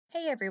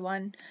Hey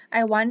everyone,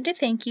 I wanted to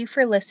thank you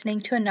for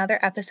listening to another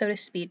episode of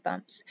Speed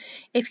Bumps.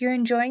 If you're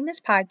enjoying this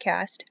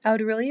podcast, I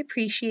would really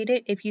appreciate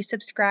it if you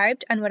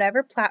subscribed on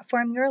whatever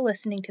platform you're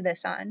listening to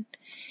this on.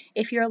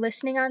 If you're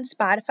listening on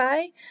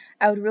Spotify,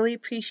 I would really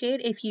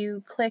appreciate if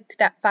you clicked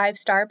that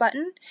 5-star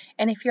button.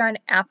 And if you're on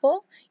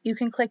Apple, you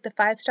can click the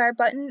 5-star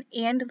button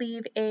and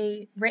leave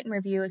a written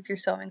review if you're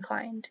so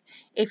inclined.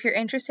 If you're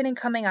interested in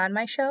coming on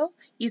my show,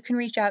 you can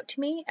reach out to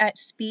me at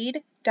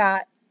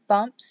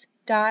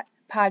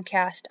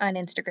speed.bumps.podcast on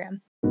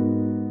Instagram.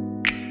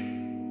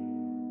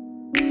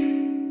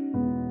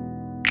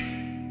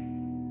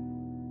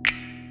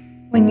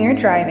 When you're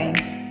driving,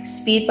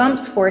 speed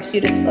bumps force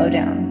you to slow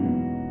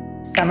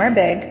down. Some are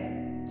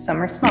big,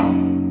 some are small.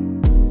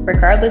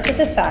 Regardless of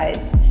the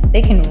size,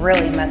 they can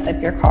really mess up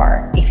your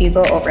car if you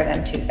go over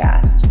them too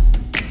fast.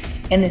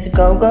 In this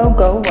go, go,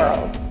 go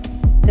world,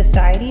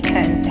 society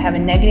tends to have a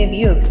negative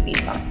view of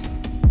speed bumps.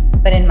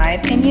 But in my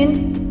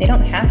opinion, they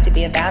don't have to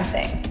be a bad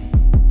thing.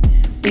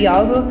 We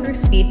all go through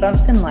speed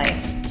bumps in life,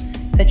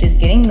 such as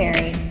getting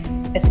married,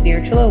 a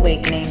spiritual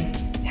awakening,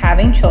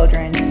 having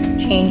children,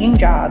 changing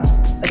jobs,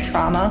 a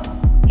trauma,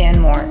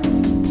 and more.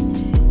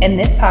 In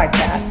this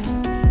podcast,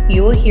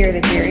 you will hear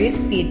the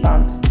various speed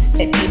bumps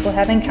that people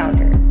have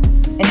encountered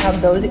and how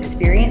those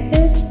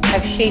experiences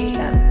have shaped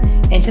them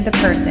into the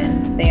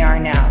person they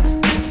are now.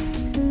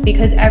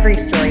 Because every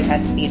story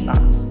has speed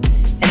bumps,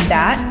 and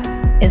that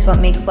is what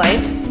makes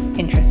life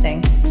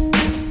interesting.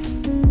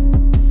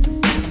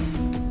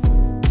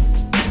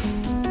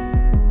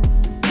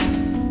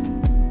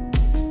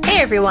 Hey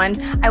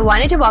everyone, I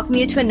wanted to welcome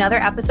you to another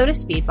episode of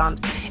Speed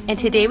Bumps, and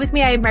today with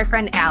me I have my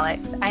friend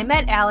Alex. I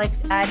met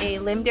Alex at a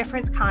limb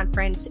difference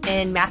conference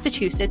in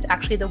Massachusetts,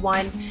 actually the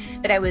one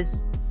that I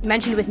was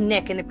mentioned with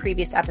Nick in the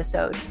previous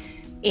episode,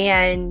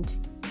 and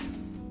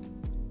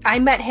I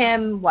met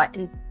him,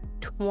 in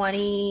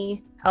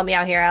help me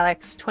out here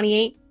Alex,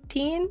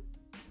 2018?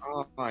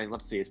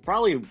 Let's see, it's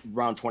probably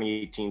around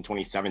 2018,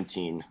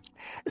 2017.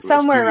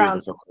 Somewhere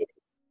around.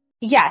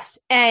 Yes,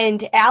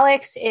 and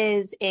Alex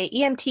is a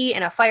EMT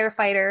and a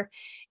firefighter,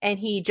 and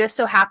he just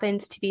so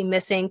happens to be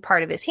missing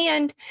part of his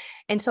hand.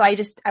 And so I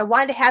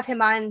wanted to have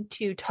him on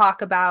to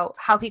talk about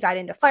how he got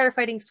into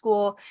firefighting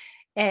school.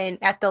 And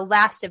at the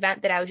last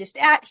event that I was just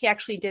at, he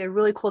actually did a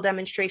really cool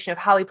demonstration of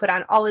how he put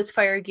on all his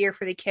fire gear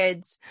for the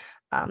kids.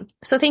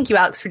 So thank you,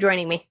 Alex, for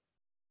joining me.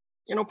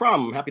 Yeah, no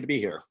problem. I'm happy to be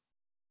here.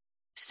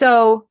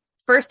 So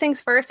first things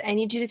first, I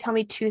need you to tell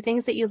me 2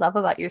 things that you love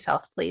about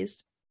yourself,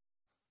 please.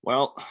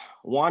 Well,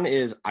 one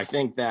is I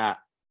think that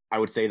I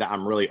would say that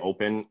I'm really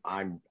open.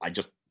 I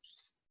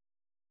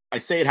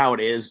say it how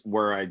it is,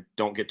 where I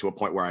don't get to a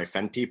point where I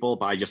offend people,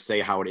 but I just say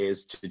how it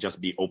is to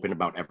just be open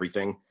about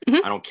everything.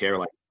 Mm-hmm. I don't care.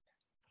 Like,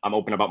 I'm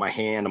open about my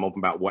hand. I'm open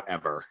about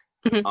whatever.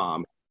 Mm-hmm.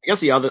 I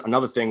guess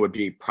another thing would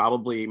be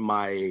probably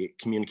my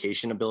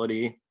communication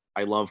ability.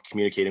 I love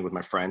communicating with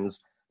my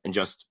friends and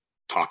just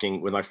talking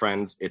with my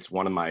friends. It's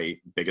one of my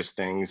biggest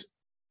things.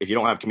 If you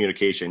don't have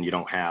communication, you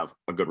don't have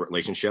a good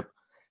relationship.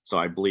 So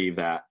I believe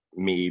that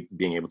me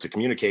being able to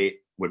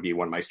communicate would be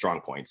one of my strong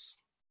points.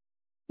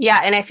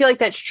 Yeah, and I feel like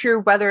that's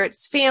true whether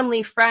it's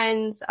family,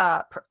 friends,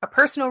 a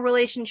personal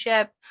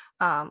relationship,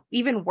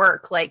 even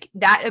work. Like,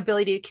 that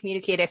ability to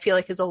communicate, I feel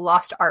like, is a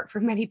lost art for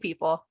many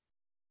people.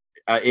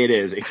 It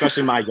is,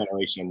 especially my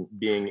generation,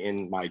 being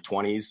in my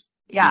 20s.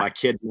 Yeah. My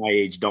kids my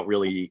age don't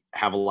really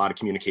have a lot of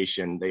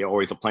communication. They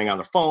always are playing on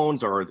their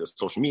phones or the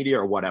social media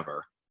or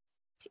whatever.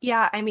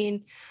 Yeah, I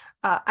mean,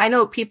 I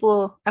know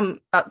people,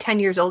 I'm about 10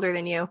 years older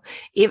than you.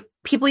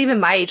 People even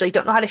my age, like,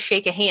 don't know how to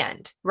shake a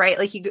hand, right?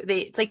 Like,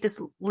 it's like this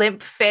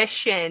limp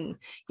fish, and,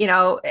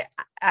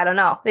 I don't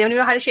know. They don't even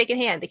know how to shake a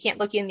hand. They can't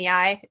look you in the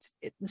eye.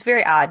 It's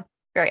very odd,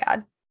 very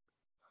odd.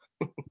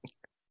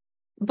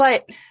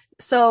 But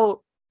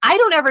so I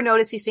don't ever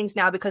notice these things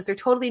now because they're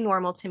totally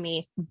normal to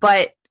me.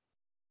 But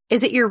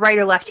is it your right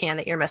or left hand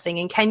that you're missing?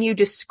 And can you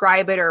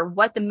describe it, or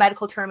what the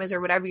medical term is,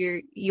 or whatever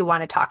you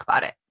want to talk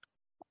about it?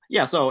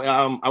 Yeah, so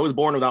I was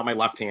born without my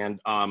left hand.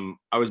 I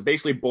was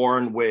basically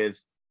born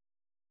with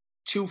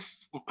two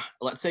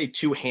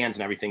hands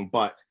and everything,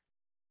 but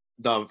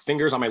the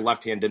fingers on my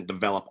left hand didn't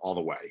develop all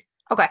the way.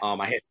 Okay.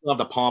 I still have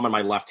the palm on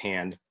my left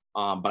hand,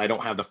 but I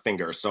don't have the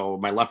finger. So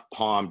my left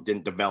palm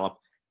didn't develop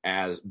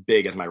as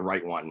big as my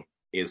right one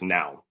is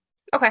now.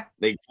 Okay.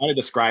 They kind of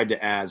described it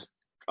as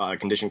a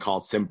condition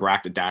called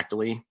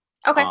symbractodactyly.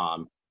 Okay.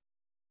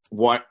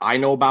 What I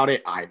know about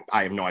it, I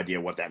have no idea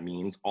what that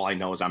means. All I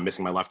know is I'm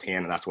missing my left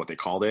hand, and that's what they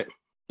called it.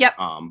 Yep.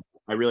 I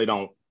really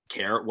don't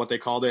care what they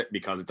called it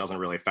because it doesn't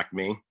really affect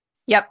me.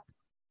 Yep.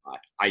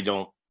 I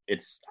don't.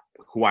 It's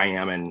who I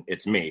am, and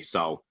it's me.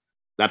 So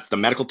that's the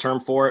medical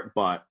term for it.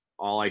 But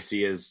all I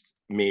see is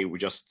me,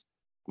 just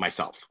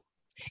myself.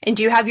 And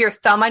do you have your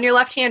thumb on your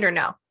left hand or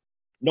no?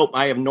 Nope.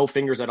 I have no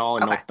fingers at all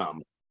and no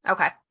thumb.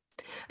 Okay.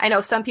 I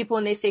know some people,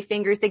 when they say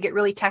fingers, they get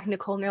really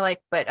technical and they're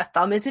like, but a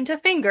thumb isn't a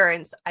finger.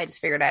 And so I just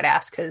figured I'd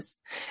ask because,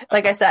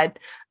 like I said,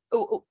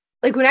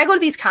 like when I go to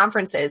these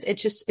conferences,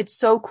 it's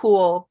so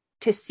cool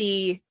to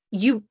see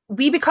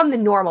we become the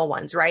normal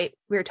ones, right?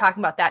 We were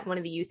talking about that in one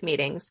of the youth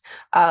meetings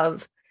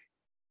of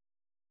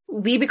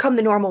we become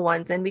the normal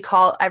ones and we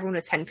call everyone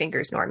with 10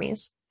 fingers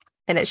normies.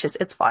 And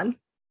it's fun.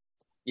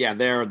 Yeah,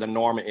 there the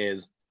norm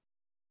is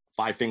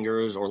 5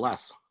 fingers or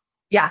less.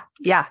 Yeah.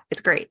 Yeah.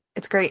 It's great.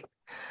 It's great.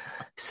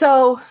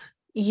 So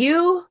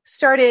you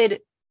started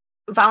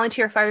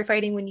volunteer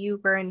firefighting when you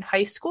were in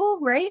high school,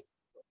 right?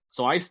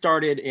 So I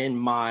started in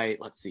my,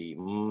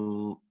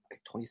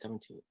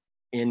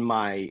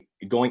 2017,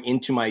 going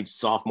into my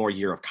sophomore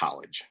year of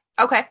college.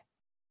 Okay.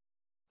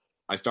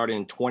 I started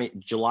in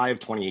July of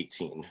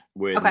 2018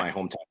 with Okay. my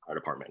hometown fire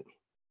department.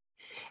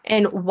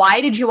 And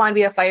why did you want to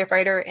be a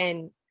firefighter?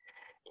 And,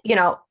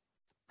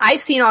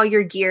 I've seen all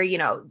your gear,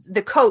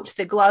 the coats,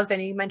 the gloves. I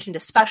know you mentioned a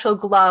special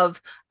glove,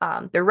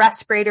 the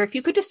respirator. If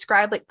you could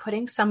describe like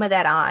putting some of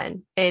that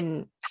on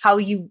and how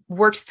you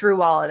worked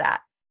through all of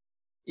that.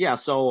 Yeah,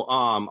 so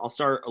I'll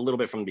start a little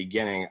bit from the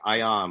beginning.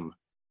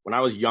 When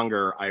I was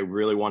younger, I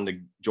really wanted to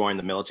join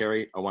the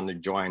military. I wanted to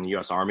join the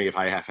U.S. Army. If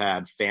I have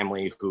had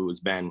family who's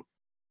been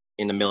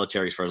in the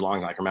military for as long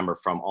as I can remember,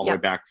 from all the way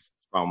back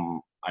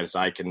from, as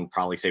I can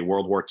probably say,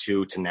 World War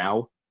II to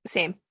now.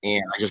 Same.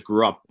 And I just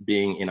grew up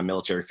being in a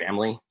military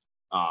family.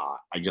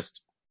 I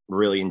just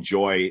really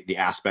enjoy the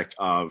aspect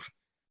of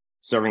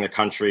serving the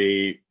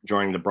country,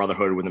 joining the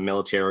brotherhood with the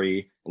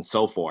military, and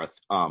so forth.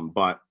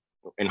 But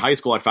in high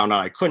school, I found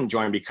out I couldn't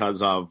join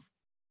because of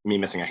me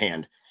missing a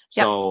hand.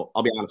 So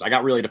I'll be honest, I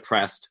got really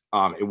depressed.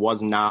 It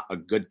was not a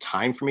good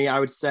time for me, I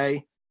would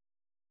say.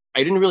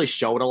 I didn't really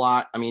show it a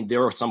lot. I mean,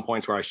 there were some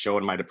points where I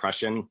showed my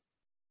depression,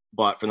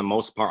 but for the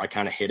most part, I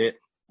kind of hid it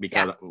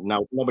because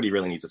nobody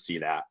really needs to see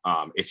that.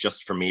 It's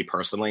just for me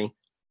personally.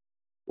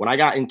 When I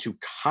got into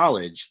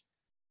college,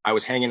 I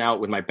was hanging out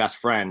with my best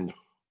friend,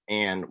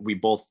 and we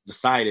both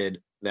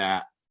decided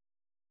that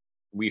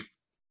we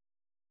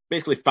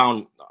basically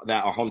found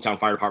that our hometown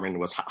fire department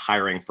was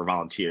hiring for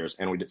volunteers,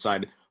 and we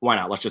decided, why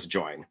not? Let's just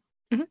join.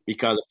 Mm-hmm.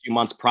 Because a few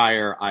months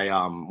prior, I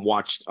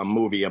watched a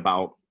movie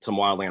about some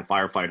wildland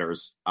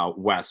firefighters out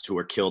west who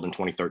were killed in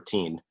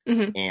 2013.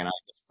 Mm-hmm. And I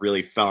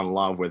really fell in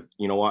love with,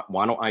 you know what,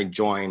 why don't I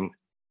join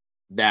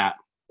that?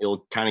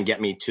 It'll kind of get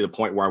me to the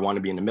point where I want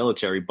to be in the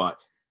military, but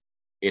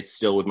it's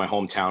still with my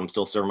hometown. I'm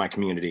still serving my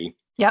community.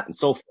 Yep. And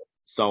so forth.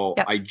 So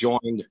I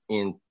joined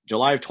in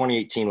July of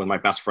 2018 with my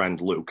best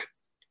friend, Luke.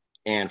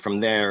 And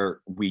from there,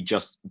 we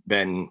just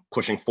been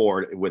pushing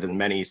forward with as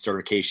many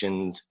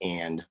certifications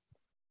and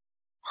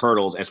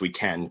hurdles as we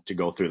can to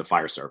go through the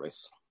fire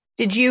service.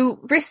 Did you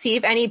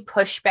receive any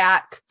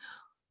pushback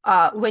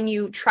when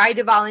you tried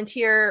to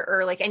volunteer,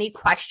 or like any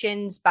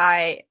questions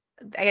by,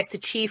 I guess, the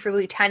chief or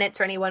lieutenants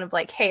or anyone of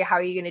like, hey, how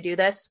are you going to do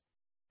this?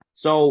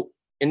 So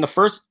in the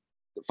first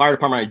fire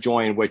department I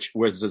joined, which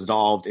was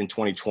dissolved in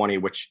 2020,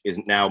 which is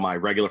now my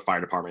regular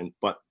fire department,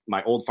 but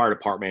my old fire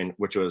department,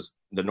 which was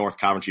the North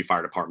Coventry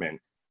Fire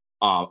Department,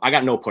 I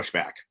got no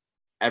pushback.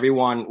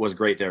 Everyone was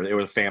great there. It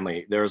was a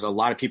family. There's a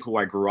lot of people who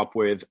I grew up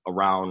with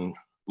around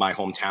my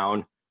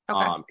hometown,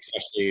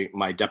 especially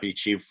my deputy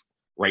chief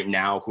right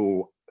now,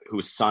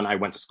 whose son I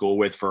went to school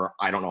with for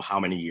I don't know how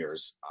many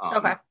years.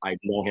 I've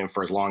known him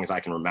for as long as I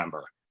can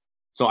remember.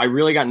 So I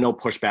really got no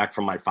pushback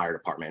from my fire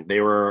department. They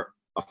were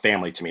a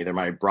family to me. They're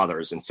my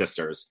brothers and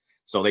sisters.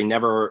 So they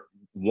never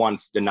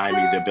once denied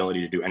me the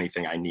ability to do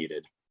anything I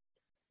needed.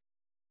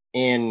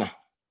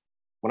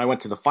 When I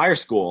went to the fire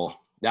school,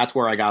 that's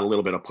where I got a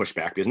little bit of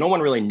pushback because no one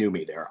really knew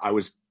me there. I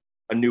was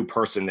a new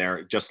person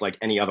there, just like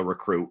any other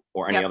recruit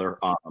or any other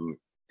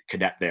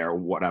cadet there,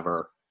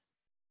 whatever.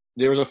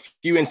 There was a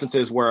few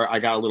instances where I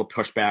got a little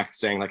pushback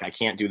saying like, I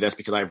can't do this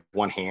because I have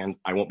one hand.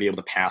 I won't be able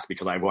to pass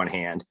because I have one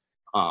hand.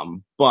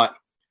 But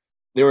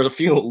there were a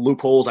few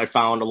loopholes I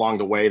found along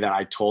the way that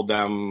I told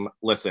them,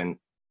 listen,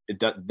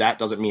 that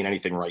doesn't mean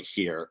anything right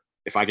here.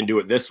 If I can do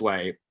it this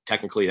way,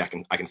 technically I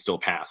can still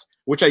pass,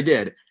 which I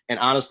did. And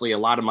honestly, a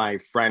lot of my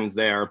friends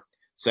there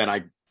said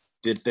I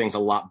did things a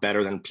lot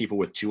better than people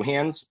with two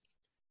hands.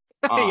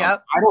 I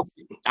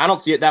don't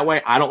see it that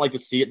way. I don't like to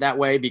see it that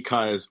way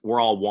because we're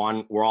all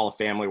one. We're all a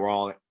family. We're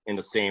all in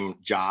the same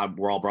job.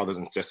 We're all brothers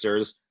and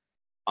sisters.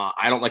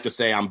 I don't like to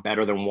say I'm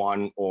better than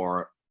one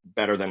or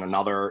better than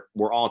another.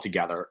 We're all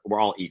together. We're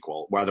all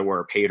equal, whether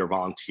we're paid or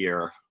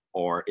volunteer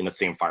or in the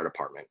same fire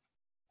department.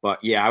 But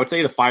yeah, I would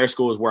say the fire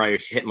school is where I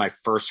hit my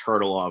first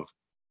hurdle of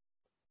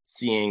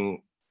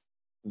seeing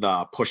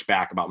the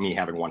pushback about me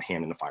having one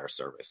hand in the fire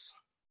service.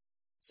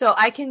 So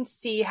I can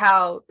see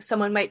how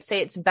someone might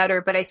say it's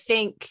better, but I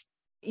think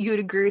you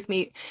would agree with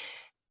me.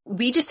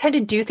 We just tend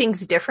to do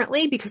things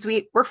differently because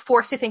we're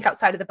forced to think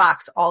outside of the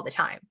box all the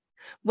time.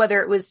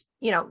 Whether it was,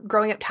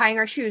 growing up tying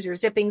our shoes or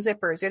zipping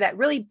zippers or that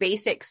really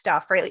basic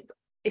stuff, right? Like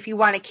if you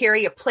want to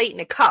carry a plate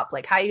and a cup,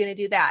 like how are you going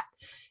to do that?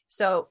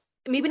 So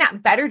maybe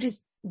not better,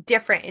 just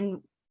different.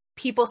 And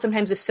people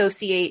sometimes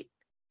associate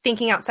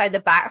thinking outside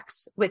the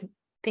box with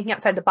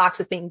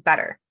being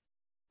better.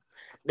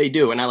 They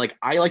do. And I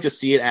like to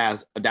see it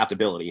as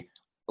adaptability.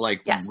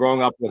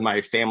 Growing up with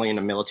my family in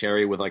the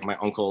military, with like my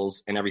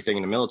uncles and everything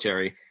in the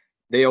military,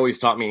 they always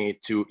taught me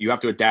you have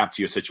to adapt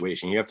to your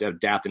situation. You have to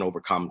adapt and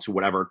overcome to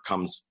whatever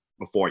comes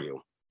before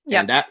you. Yep.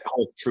 And that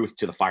holds truth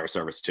to the fire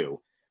service too.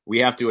 we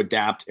have to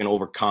adapt and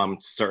overcome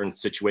certain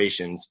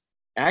situations.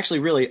 Actually,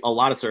 really a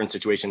lot of certain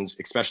situations,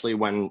 especially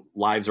when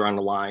lives are on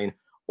the line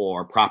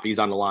or properties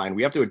on the line.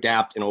 We have to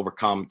adapt and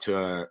overcome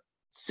to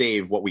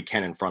save what we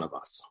can in front of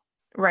us.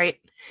 Right.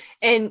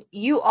 And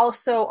you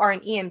also are an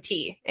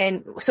EMT.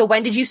 And so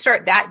when did you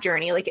start that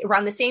journey? Like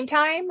around the same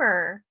time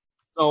or?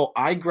 So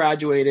I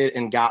graduated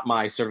and got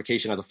my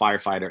certification as a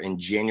firefighter in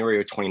January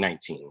of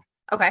 2019.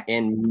 Okay.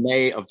 In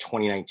May of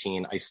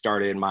 2019, I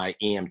started my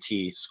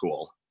EMT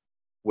school,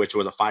 which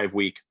was a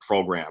 5-week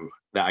program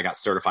that I got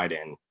certified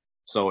in.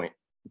 So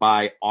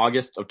by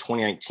August of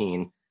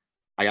 2019,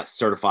 I got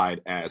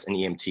certified as an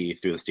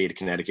EMT through the state of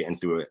Connecticut and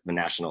through the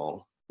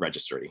national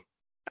registry.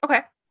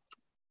 Okay.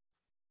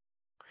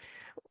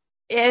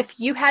 If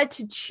you had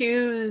to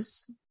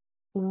choose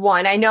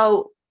one, I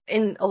know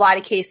in a lot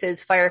of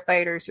cases,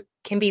 firefighters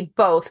can be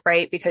both,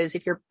 right? Because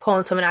if you're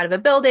pulling someone out of a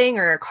building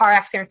or a car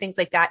accident or things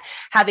like that,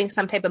 having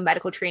some type of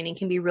medical training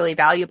can be really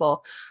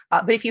valuable.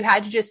 But if you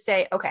had to just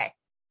say, okay,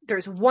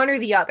 there's one or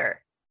the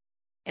other,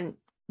 and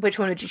which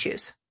one would you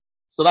choose?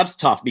 So that's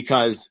tough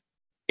because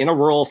in a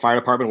rural fire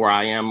department where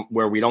I am,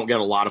 where we don't get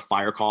a lot of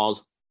fire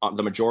calls,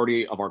 the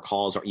majority of our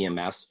calls are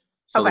EMS.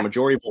 So the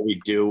majority of what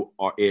we do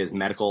is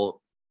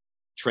medical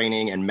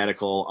training and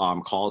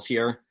medical calls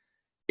here.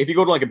 If you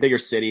go to like a bigger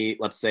city,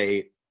 let's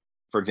say,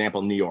 for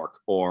example, New York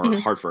or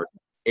Hartford,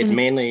 it's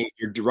mainly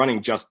you're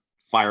running just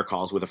fire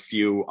calls with a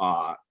few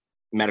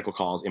medical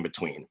calls in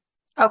between.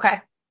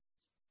 Okay.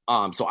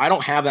 So I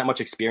don't have that much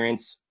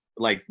experience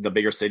like the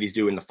bigger cities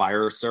do in the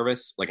fire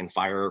service, like in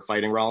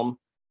firefighting realm.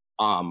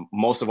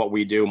 Most of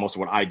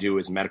what I do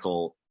is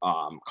medical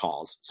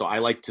calls. So I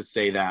like to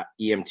say that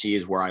EMT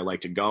is where I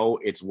like to go.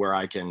 It's where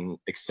I can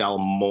excel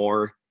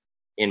more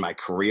in my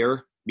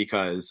career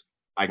because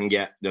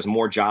there's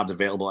more jobs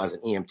available as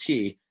an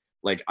EMT.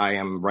 Like I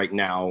am right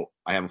now,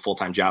 I have a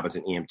full-time job as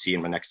an EMT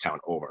in my next town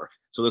over.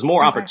 So there's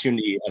more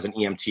opportunity as an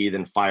EMT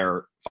than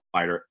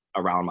firefighter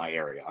around my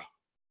area.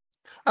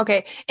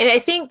 Okay. And I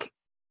think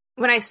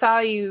when I saw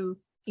you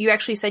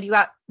actually said you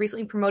got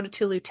recently promoted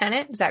to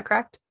lieutenant. Is that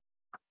correct?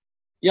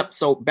 Yep.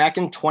 So back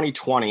in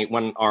 2020,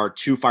 when our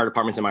 2 fire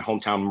departments in my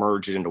hometown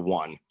merged into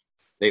one,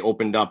 they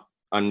opened up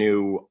a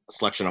new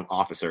selection of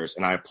officers,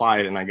 and I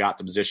applied and I got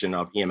the position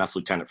of EMS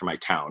lieutenant for my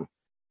town.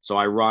 So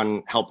I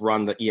help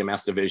run the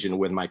EMS division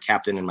with my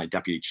captain and my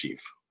deputy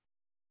chief.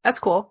 That's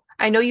cool.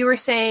 I know you were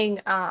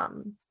saying,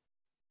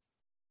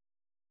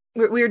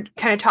 we were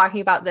kind of talking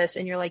about this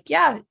and you're like,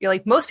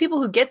 most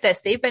people who get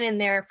this, they've been in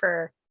there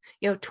for,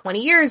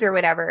 20 years or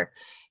whatever.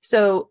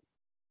 So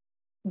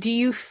do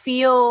you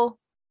feel,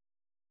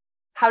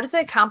 how does the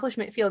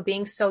accomplishment feel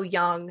being so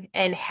young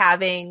and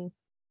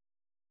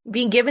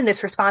being given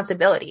this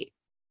responsibility?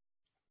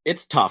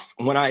 It's tough.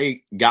 When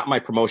I got my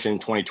promotion in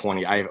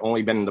 2020, I have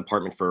only been in the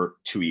department for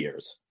 2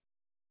 years.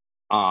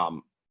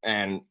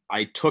 And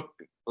I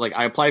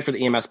applied for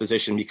the EMS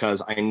position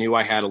because I knew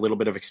I had a little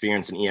bit of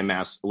experience in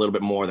EMS, a little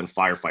bit more than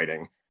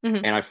firefighting.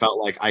 And I felt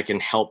like I can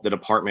help the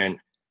department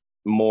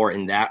more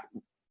in that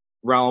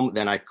realm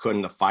than I could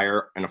in the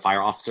fire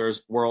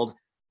officer's world.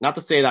 Not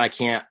to say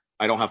that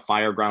I don't have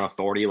fire ground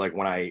authority. Like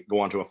when I go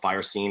onto a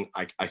fire scene,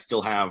 I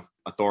still have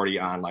authority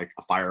on like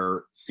a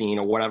fire scene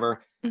or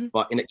whatever.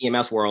 But in the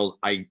EMS world,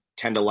 I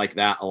tend to like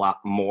that a lot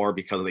more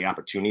because of the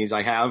opportunities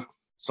I have.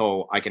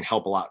 So I can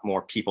help a lot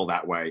more people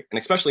that way. And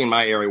especially in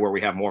my area where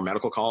we have more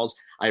medical calls,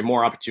 I have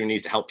more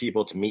opportunities to help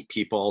people, to meet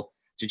people,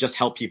 to just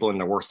help people in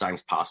the worst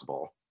times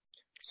possible.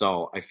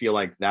 So I feel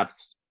like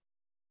that's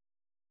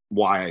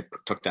why I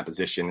took that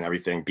position and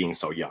everything, being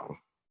so young.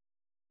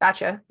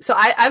 Gotcha. So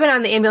I've been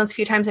on the ambulance a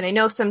few times, and I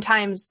know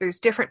sometimes there's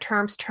different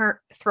terms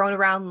thrown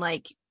around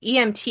like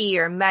EMT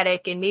or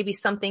medic and maybe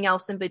something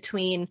else in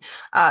between.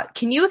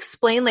 Can you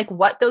explain like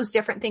what those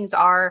different things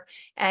are?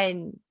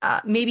 And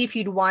maybe if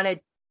you'd want to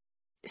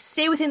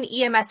stay within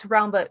the EMS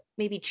realm, but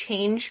maybe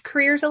change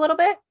careers a little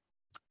bit?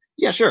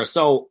 Yeah, sure.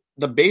 So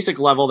the basic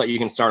level that you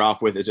can start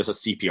off with is just a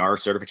CPR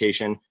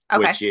certification,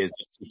 which is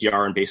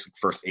CPR and basic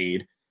first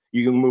aid.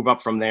 You can move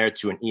up from there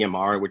to an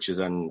EMR, which is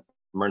an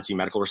emergency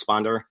medical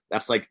responder.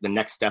 That's like the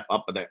next step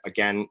up. But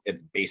again,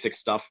 it's basic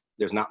stuff.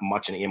 There's not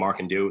much an EMR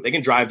can do. They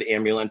can drive the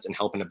ambulance and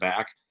help in the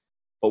back.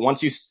 But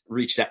once you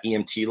reach that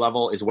EMT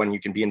level is when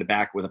you can be in the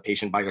back with a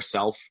patient by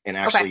yourself and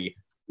actually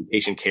do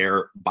patient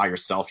care by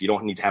yourself. You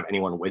don't need to have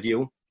anyone with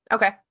you.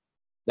 Okay.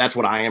 That's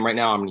what I am right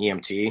now. I'm an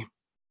EMT.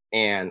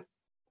 And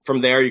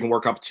from there, you can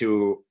work up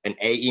to an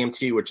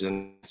AEMT, which is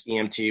an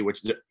EMT,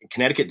 which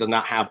Connecticut does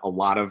not have a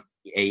lot of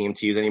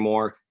AEMTs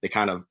anymore. They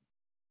kind of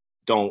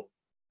don't,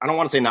 I don't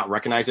want to say not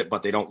recognize it,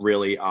 but they don't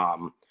really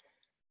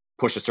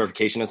push the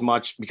certification as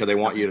much because they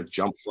want you to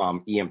jump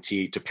from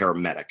EMT to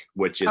paramedic,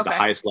 which is the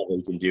highest level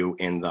you can do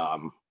in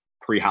the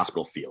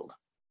pre-hospital field.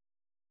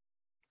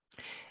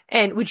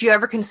 And would you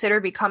ever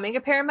consider becoming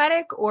a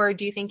paramedic, or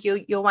do you think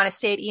you'll want to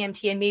stay at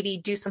EMT and maybe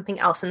do something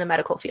else in the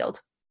medical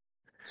field?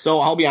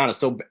 So I'll be honest.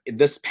 So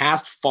this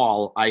past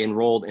fall, I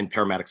enrolled in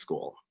paramedic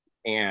school,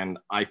 and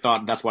I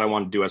thought that's what I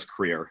wanted to do as a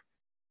career.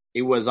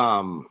 It was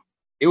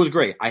it was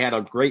great. I had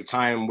a great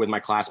time with my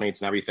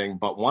classmates and everything.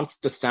 But once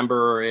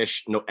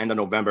December-ish, end of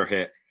November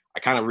hit, I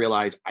kind of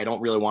realized I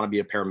don't really want to be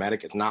a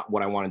paramedic. It's not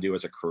what I want to do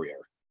as a career.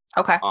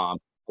 Okay. A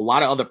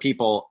lot of other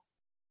people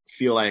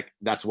feel like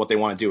that's what they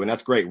want to do, and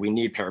that's great. We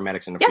need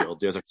paramedics in the field.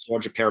 There's a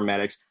shortage of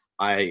paramedics.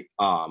 I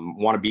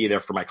want to be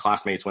there for my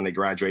classmates when they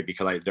graduate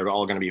because they're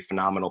all going to be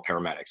phenomenal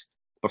paramedics.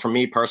 But for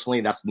me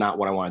personally, that's not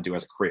what I want to do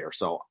as a career.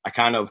 So I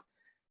kind of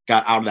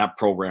got out of that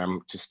program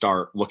to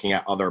start looking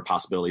at other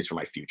possibilities for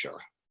my future.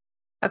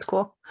 That's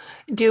cool.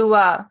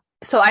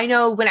 So I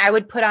know when I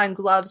would put on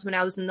gloves when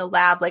I was in the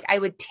lab, like I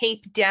would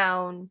tape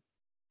down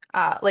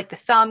like the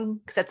thumb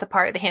because that's the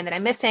part of the hand that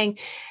I'm missing.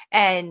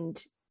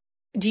 And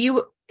do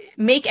you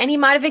make any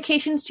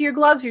modifications to your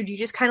gloves, or do you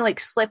just kind of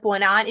like slip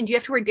one on? And do you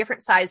have to wear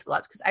different size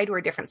gloves? Because I'd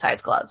wear different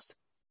size gloves.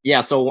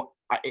 Yeah, so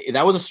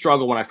that was a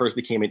struggle when I first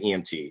became an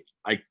EMT.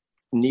 I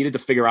needed to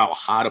figure out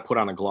how to put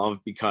on a glove,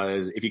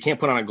 because if you can't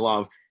put on a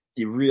glove,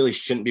 you really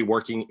shouldn't be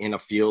working in a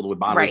field with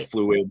bodily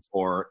fluids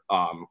or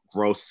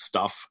gross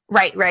stuff.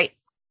 Right.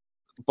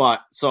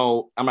 But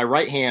so on my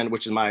right hand,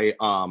 which is my,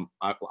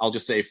 I'll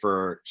just say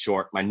for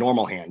short, my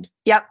normal hand.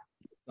 Yep.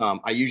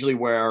 I usually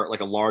wear like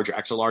a large or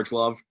extra large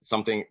glove,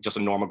 just a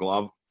normal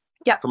glove.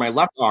 Yep. For my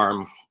left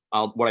arm,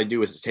 what I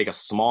do is take a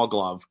small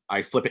glove.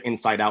 I flip it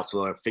inside out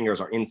so the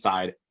fingers are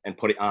inside and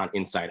put it on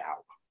inside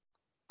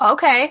out.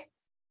 Okay.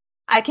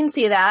 I can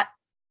see that.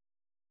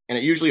 And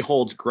it usually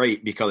holds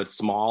great because it's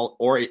small,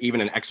 or even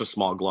an extra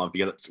small glove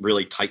because it's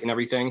really tight and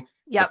everything.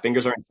 Yep. The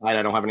fingers are inside.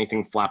 I don't have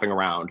anything flapping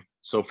around.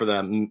 So for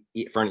an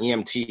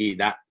EMT,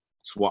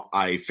 that's what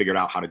I figured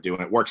out how to do.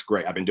 And it works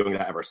great. I've been doing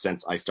that ever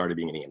since I started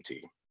being an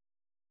EMT.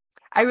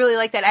 I really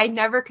like that. I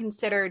never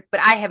considered,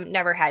 but I haven't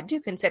never had to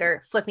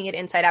consider flipping it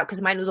inside out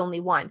because mine was only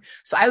one.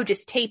 So I would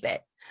just tape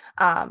it.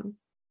 But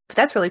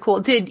that's really cool.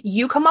 Did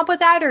you come up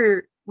with that,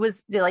 or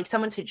did like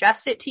someone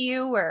suggest it to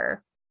you,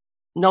 or?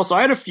 No, so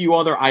I had a few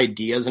other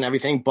ideas and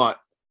everything, but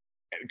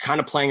kind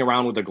of playing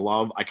around with the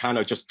glove, I kind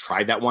of just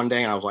tried that one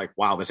day and I was like,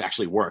 wow, this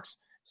actually works.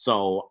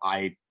 So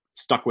I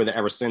stuck with it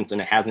ever since,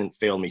 and it hasn't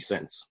failed me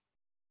since.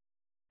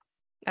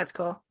 That's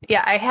cool.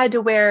 Yeah, I had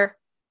to wear,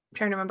 I'm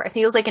trying to remember, I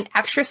think it was like an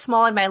extra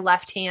small in my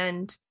left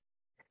hand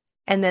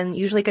and then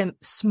usually like a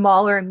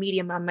smaller and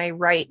medium on my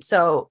right.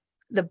 So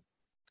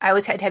I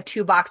always had to have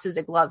 2 boxes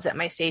of gloves at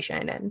my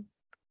station. And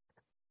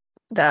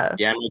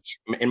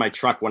in my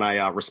truck, when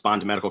I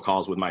respond to medical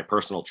calls with my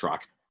personal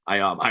truck, I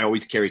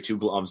always carry 2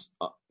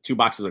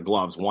 boxes of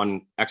gloves,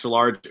 one extra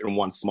large and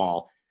one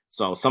small.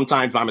 So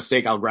sometimes by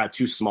mistake, I'll grab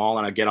 2 small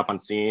and I get up on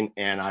scene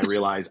and I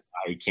realize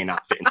I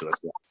cannot fit into this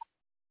glove.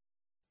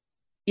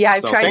 Yeah,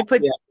 I've tried to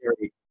put.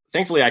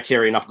 Thankfully, I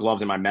carry enough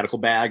gloves in my medical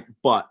bag,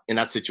 but in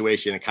that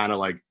situation, it kind of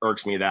like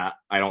irks me that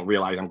I don't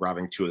realize I'm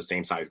grabbing 2 of the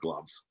same size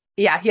gloves.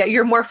 Yeah,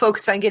 you're more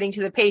focused on getting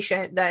to the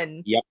patient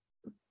than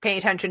paying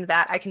attention to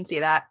that. I can see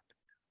that.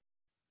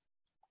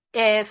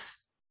 If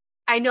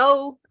I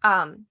know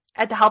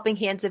at the Helping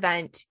Hands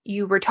event,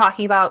 you were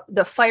talking about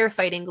the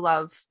firefighting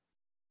glove.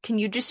 Can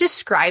you just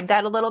describe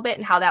that a little bit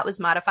and how that was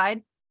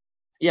modified?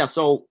 Yeah,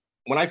 so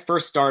when I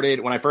first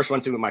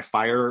went to my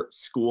fire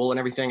school and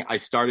everything, I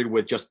started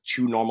with just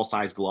 2 normal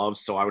size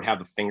gloves. So I would have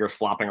the fingers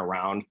flopping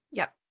around.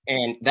 Yep.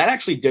 And that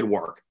actually did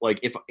work. Like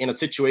if in a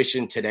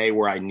situation today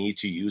where I need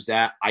to use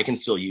that, I can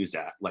still use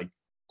that. Like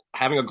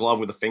having a glove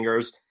with the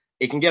fingers,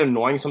 it can get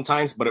annoying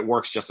sometimes, but it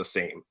works just the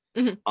same.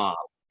 Mm-hmm.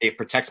 It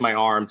protects my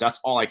arms. That's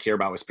all I care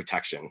about is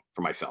protection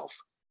for myself.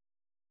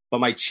 But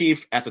my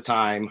chief at the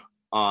time,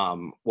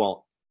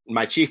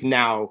 my chief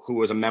now, who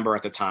was a member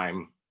at the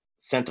time,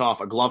 sent off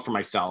a glove for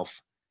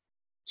myself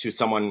to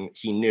someone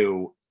he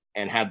knew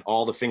and had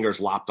all the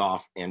fingers lopped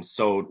off and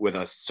sewed with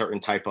a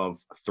certain type of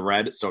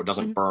thread so it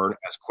doesn't burn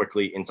as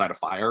quickly inside a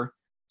fire.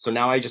 So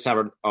now I just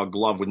have a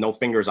glove with no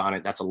fingers on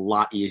it. That's a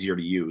lot easier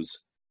to use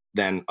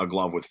than a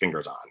glove with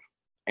fingers on.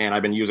 And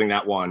I've been using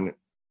that one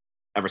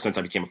ever since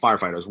I became a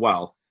firefighter as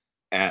well,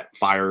 at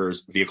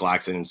fires, vehicle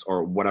accidents,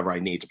 or whatever I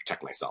need to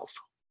protect myself.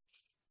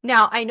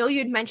 Now, I know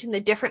you'd mentioned the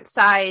different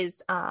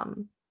size,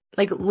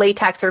 like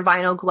latex or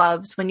vinyl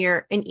gloves when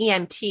you're an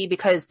EMT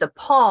because the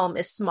palm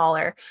is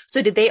smaller.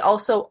 So did they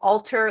also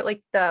alter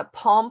like the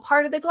palm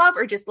part of the glove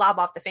or just lob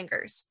off the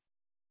fingers?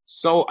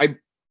 So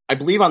I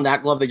believe on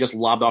that glove, they just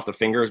lobbed off the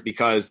fingers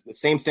because the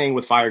same thing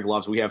with fire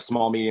gloves. We have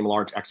small, medium,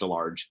 large, extra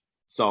large.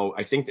 So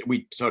I think that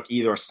we took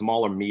either a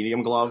small or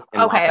medium glove.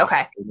 And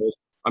okay.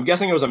 I'm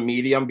guessing it was a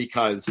medium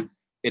because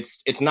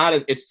it's not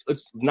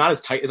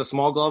as tight as a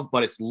small glove,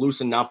 but it's loose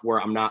enough where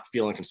I'm not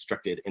feeling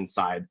constricted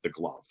inside the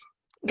glove.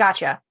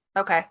 Gotcha.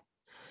 Okay.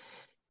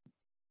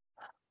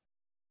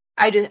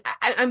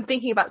 I'm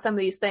thinking about some of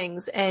these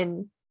things,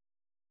 and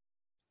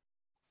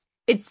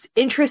it's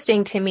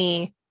interesting to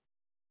me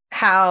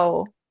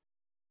how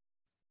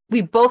we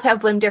both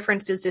have limb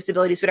differences,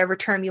 disabilities, whatever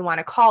term you want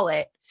to call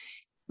it,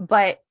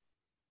 but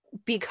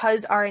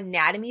because our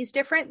anatomy is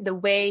different, the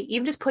way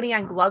even just putting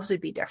on gloves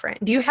would be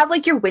different. Do you have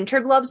like your winter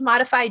gloves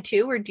modified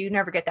too, or do you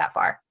never get that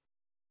far?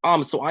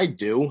 So I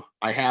do.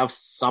 I have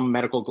some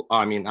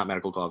not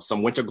medical gloves,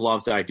 some winter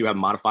gloves that I do have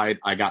modified.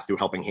 I got through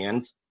Helping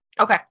Hands.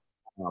 Okay.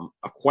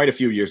 quite a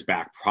few years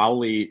back,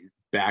 probably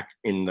back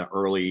in the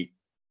early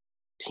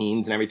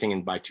teens and everything,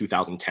 and by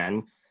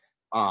 2010.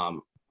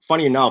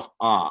 Funny enough,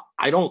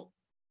 I don't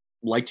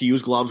like to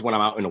use gloves when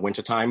I'm out in the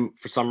wintertime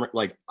for some,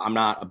 like, I'm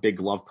not a big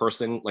glove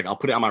person. Like, I'll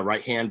put it on my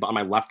right hand, but on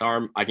my left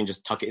arm, I can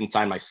just tuck it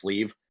inside my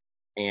sleeve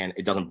and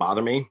it doesn't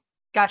bother me.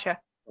 Gotcha.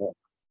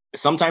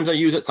 Sometimes I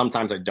use it,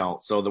 sometimes I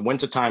don't. So the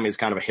wintertime is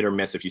kind of a hit or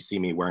miss if you see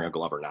me wearing a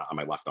glove or not on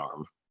my left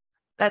arm.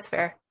 That's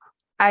fair.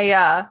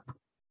 I've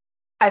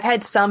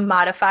had some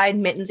modified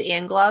mittens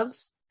and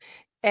gloves,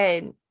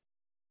 and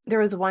there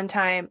was one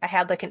time I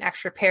had like an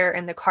extra pair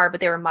in the car,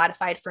 but they were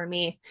modified for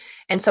me,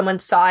 and someone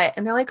saw it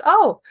and they're like,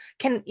 "Oh,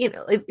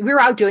 we were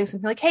out doing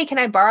something, like, hey, can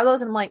I borrow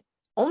those?" And I'm like,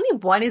 "Only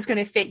one is going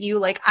to fit you.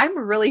 Like, I'm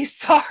really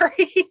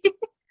sorry."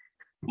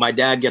 My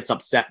dad gets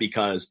upset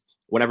because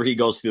whenever he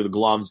goes through the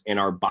gloves in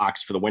our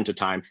box for the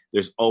wintertime,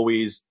 there's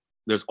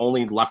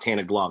only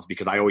left-handed gloves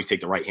because I always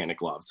take the right-handed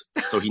gloves.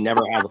 So he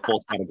never has a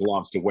full set of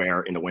gloves to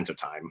wear in the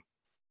wintertime.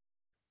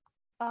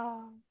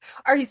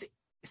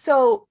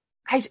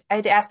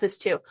 I'd ask this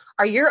too.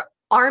 Are your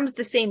arms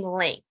the same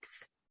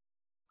length?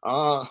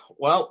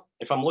 Well,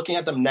 if I'm looking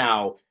at them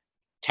now,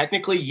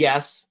 technically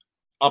yes,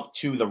 up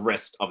to the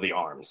wrist of the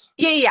arms.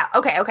 Yeah.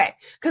 Okay.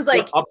 Because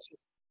like up to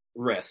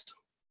wrist.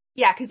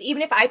 Yeah, because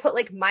even if I put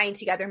like mine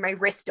together, my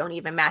wrists don't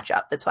even match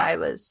up. That's why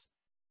it's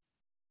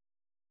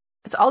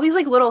all these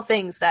like little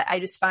things that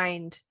I just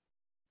find,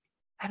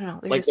 I don't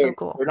know, they're just so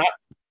cool.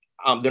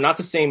 They're not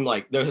the same,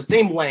 like, they're the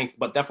same length,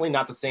 but definitely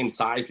not the same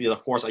size because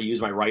of course I use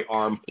my right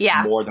arm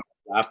more than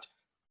my left.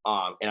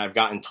 And I've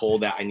gotten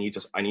told that I need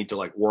to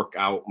like work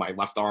out my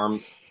left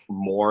arm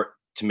more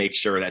to make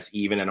sure that's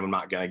even and I'm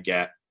not going to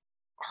get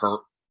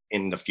hurt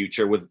in the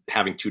future with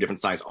having two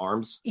different size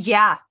arms.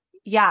 Yeah.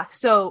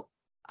 So,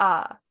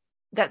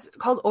 that's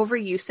called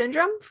overuse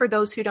syndrome for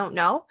those who don't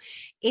know.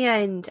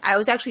 And I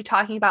was actually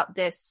talking about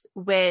this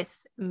with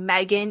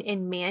Megan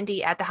and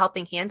Mandy at the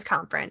Helping Hands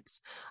conference.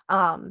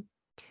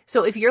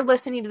 So if you're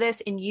listening to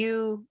this and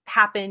you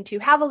happen to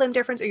have a limb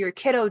difference or your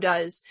kiddo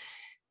does,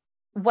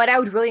 what I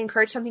would really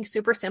encourage, something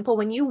super simple.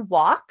 When you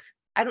walk,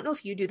 I don't know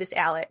if you do this,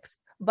 Alex,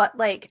 but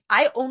like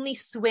I only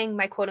swing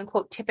my quote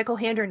unquote typical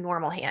hand or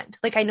normal hand.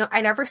 Like I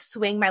never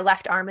swing my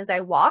left arm as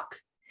I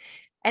walk.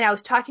 And I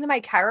was talking to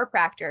my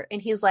chiropractor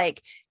and he's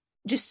like,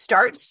 just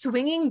start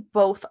swinging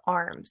both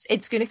arms.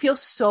 It's going to feel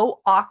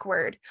so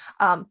awkward.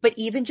 But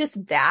even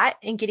just that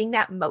and getting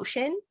that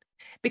motion,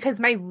 because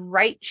my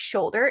right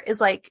shoulder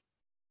is like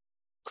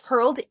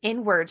curled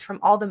inwards from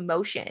all the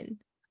motion.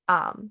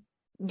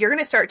 You're going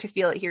to start to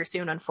feel it here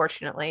soon,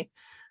 unfortunately.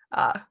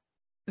 That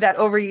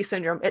overuse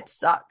syndrome, it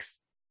sucks.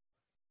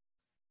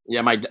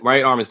 Yeah, my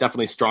right arm is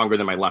definitely stronger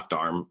than my left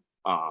arm.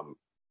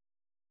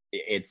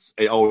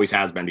 It always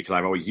has been because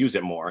I've always used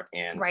it more.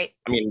 And right.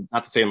 I mean,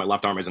 not to say my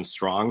left arm isn't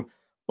strong,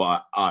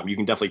 but you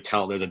can definitely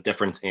tell there's a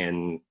difference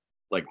in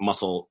like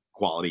muscle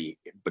quality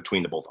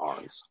between the both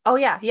arms. Oh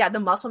yeah. The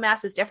muscle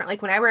mass is different.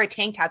 Like when I wear a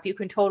tank top, you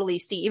can totally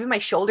see, even my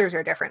shoulders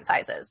are different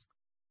sizes.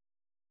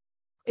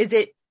 Is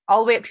it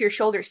all the way up to your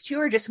shoulders too,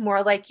 or just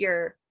more like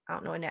your, I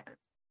don't know,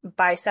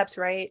 biceps,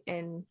 right?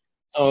 And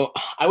so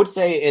I would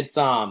say it's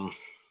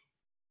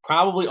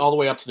probably all the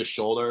way up to the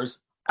shoulders.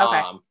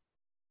 Okay.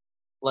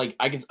 Like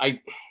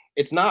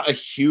it's not a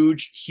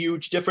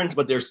huge difference,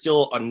 but there's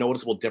still a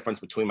noticeable difference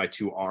between my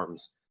two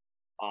arms,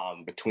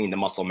 between the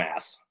muscle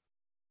mass.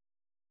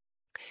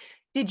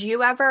 Did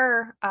you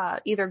ever,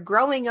 either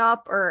growing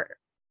up or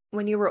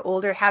when you were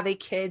older, have a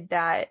kid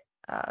that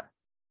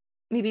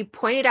maybe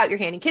pointed out your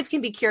hand? And kids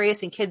can be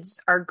curious, and kids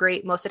are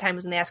great most of the time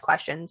when they ask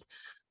questions,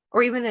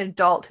 or even an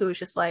adult who was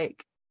just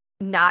like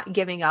not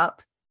giving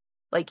up.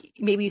 Like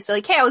maybe you say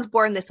like, "Hey, I was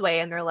born this way,"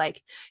 and they're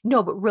like,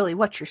 "No, but really,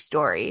 what's your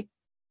story?"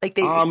 Like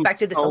they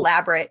expected this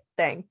elaborate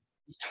thing.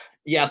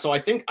 Yeah, so I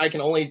think I can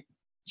only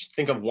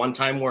think of one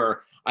time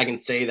where I can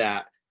say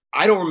that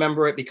I don't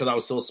remember it because I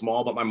was so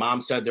small, but my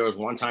mom said there was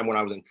one time when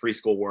I was in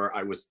preschool where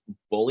I was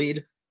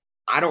bullied.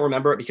 I don't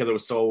remember it because I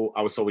was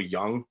so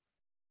young.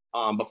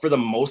 But for the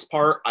most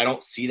part, I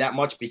don't see that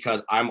much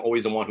because I'm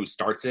always the one who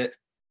starts it.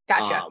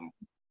 Gotcha.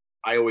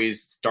 I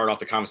always start off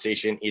the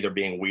conversation either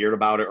being weird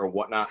about it or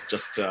whatnot,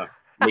 just to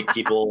make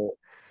people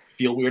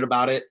feel weird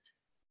about it.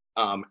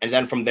 And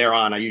then from there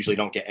on, I usually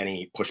don't get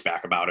any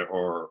pushback about it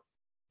or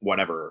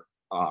whatever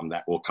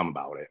that will come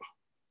about it.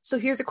 So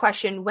here's a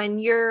question. When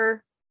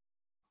you're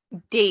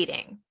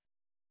dating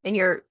and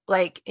you're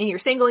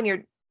single and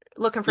you're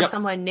looking for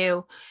someone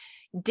new,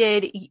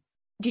 did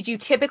you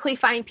typically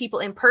find people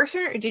in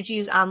person or did you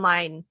use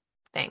online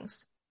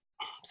things?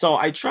 So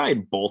I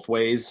tried both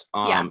ways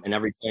and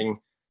everything.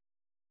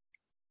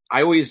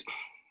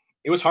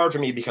 It was hard for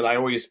me because I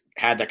always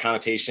had that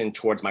connotation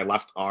towards my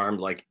left arm,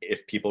 like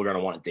if people are going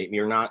to want to date me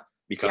or not,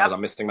 because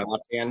I'm missing my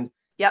left hand.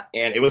 Yep.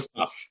 And it was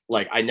tough.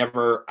 Like I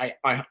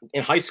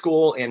in high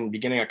school and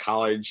beginning of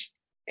college,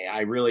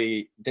 I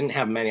really didn't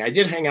have many. I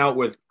did hang out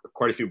with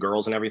quite a few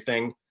girls and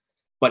everything,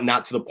 but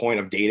not to the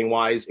point of dating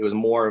wise. It was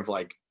more of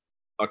like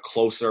a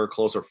closer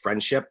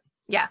friendship.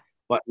 Yeah.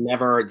 But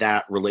never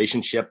that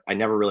relationship. I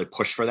never really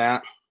pushed for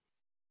that.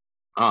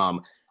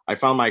 I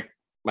found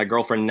my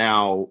girlfriend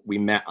now, we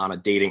met on a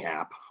dating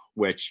app,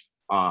 which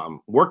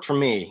worked for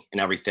me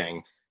and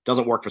everything.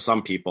 Doesn't work for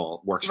some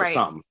people, works for Right.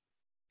 some.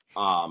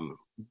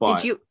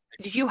 But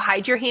did you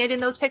hide your hand in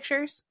those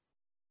pictures?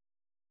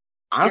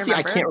 honestly,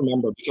 I can't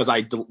remember because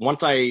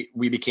once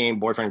we became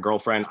boyfriend and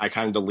girlfriend, I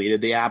kind of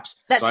deleted the apps.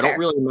 That's so I fair. don't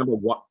really remember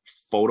what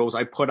photos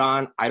I put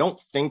on. I don't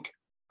think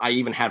I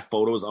even had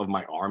photos of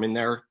my arm in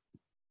there.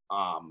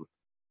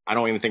 I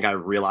don't even think I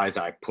realized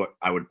that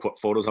I would put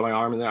photos of my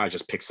arm in there. I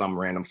just picked some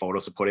random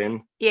photos to put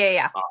in.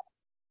 Yeah.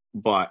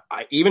 But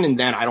even in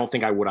then, I don't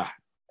think I would have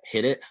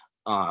hit it.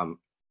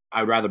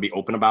 I'd rather be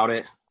open about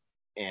it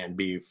and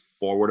be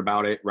forward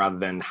about it rather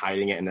than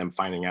hiding it and then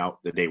finding out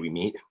the day we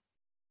meet.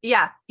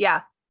 Yeah.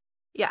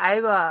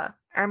 I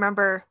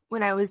remember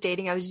when I was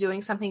dating, I was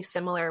doing something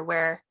similar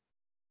where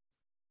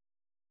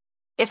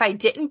if I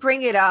didn't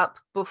bring it up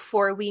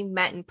before we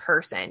met in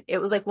person, it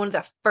was like one of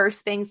the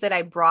first things that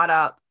I brought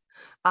up,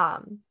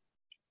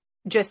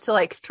 just to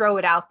like throw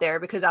it out there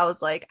because I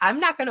was like, I'm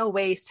not going to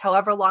waste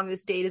however long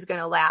this date is going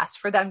to last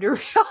for them to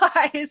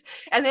realize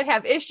and then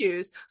have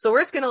issues. So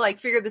we're just going to like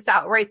figure this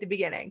out right at the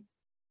beginning.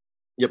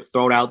 Yep.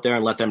 Throw it out there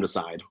and let them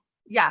decide.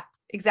 Yeah,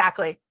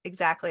 exactly.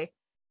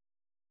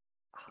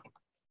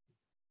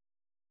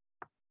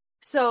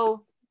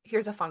 So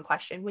here's a fun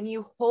question. When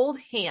you hold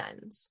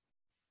hands,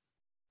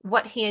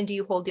 what hand do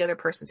you hold the other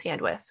person's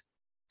hand with?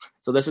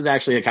 So this is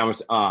actually a kind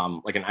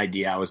of like an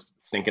idea I was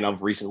thinking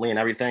of recently and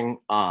everything.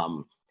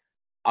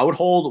 I would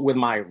hold with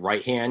my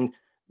right hand,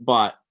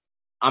 but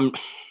I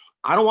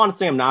don't want to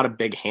say I'm not a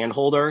big hand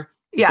holder,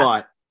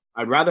 but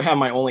I'd rather have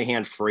my only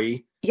hand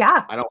free.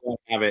 Yeah. I don't want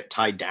to have it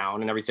tied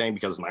down and everything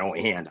because it's my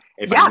only hand.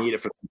 If I need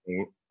it for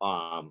something,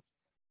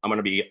 I'm going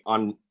to be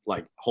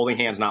like holding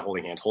hands, not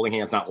holding hands, holding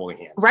hands, not holding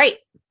hands. Right.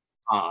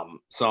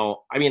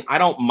 So, I mean, I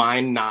don't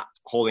mind not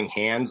holding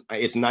hands.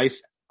 It's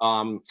nice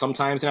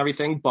sometimes and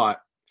everything,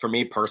 but for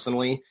me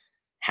personally,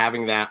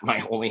 having that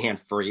my only hand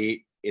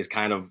free is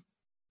kind of,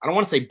 I don't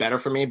want to say better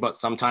for me, but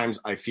sometimes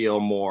I feel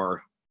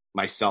more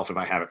myself if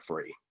I have it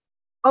free.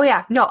 Oh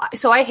yeah, no.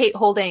 So I hate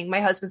holding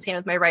my husband's hand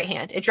with my right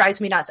hand. It drives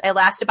me nuts. I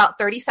last about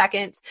 30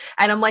 seconds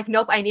and I'm like,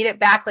 nope, I need it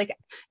back. Like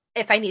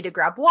if I need to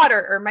grab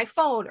water or my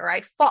phone or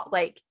I fall,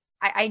 like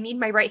I need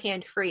my right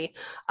hand free.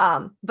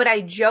 But I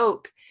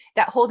joke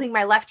that holding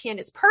my left hand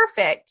is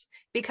perfect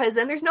because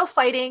then there's no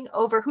fighting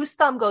over whose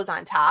thumb goes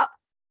on top.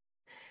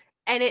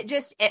 And it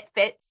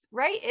fits,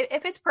 right?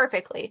 It fits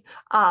perfectly.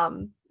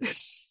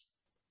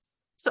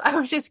 So I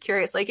was just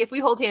curious, like if we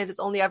hold hands, it's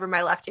only ever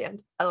my left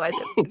hand. Otherwise,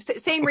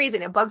 same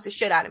reason, it bugs the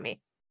shit out of me.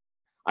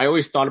 I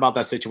always thought about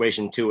that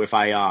situation too. If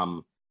I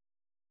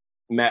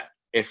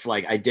if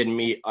like I did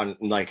meet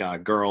like a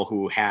girl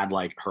who had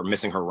like her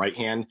missing her right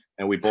hand,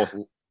 and we both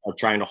are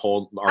trying to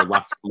hold my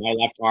left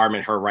arm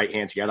and her right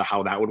hand together,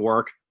 how that would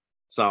work.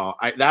 So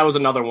that was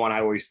another one I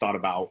always thought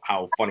about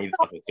how funny of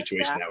a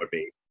situation that would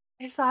be.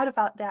 I thought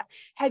about that.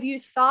 Have you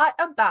thought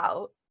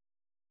about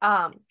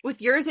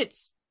with yours?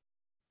 It's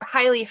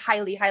highly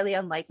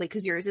unlikely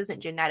because yours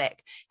isn't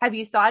genetic. Have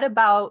you thought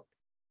about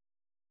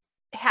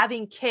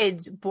having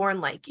kids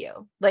born like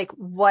you, like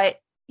what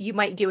you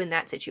might do in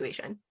that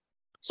situation?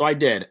 So I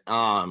did.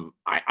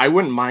 I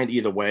wouldn't mind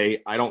either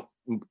way. I don't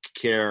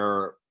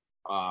care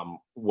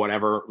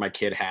whatever my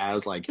kid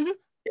has. Like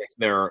if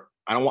they're,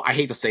 I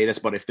hate to say this,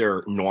 but if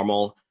they're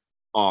normal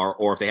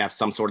or if they have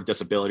some sort of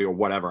disability or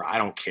whatever, I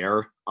don't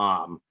care.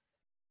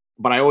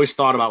 But I always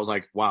thought about, was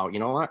like, wow, you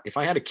know what? If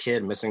I had a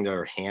kid missing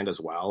their hand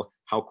as well,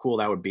 how cool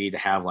that would be to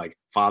have like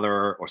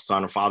father or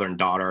son or father and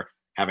daughter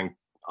having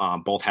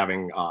both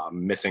having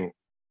missing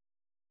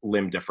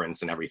limb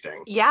difference and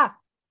everything. Yeah.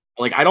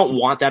 Like I don't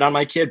want that on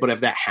my kid, but if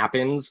that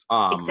happens,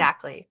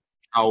 exactly.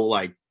 How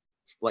like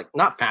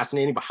not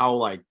fascinating, but how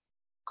like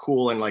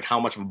cool and like how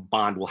much of a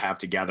bond we'll have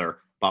together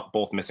about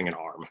both missing an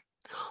arm.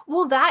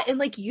 Well, that and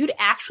like you'd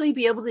actually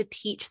be able to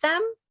teach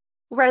them.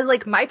 Whereas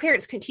like my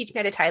parents couldn't teach me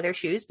how to tie their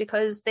shoes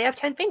because they have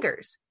 10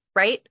 fingers,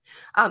 right?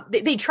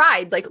 They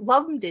tried, like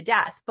love them to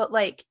death, but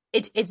like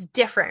it's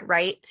different,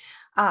 right?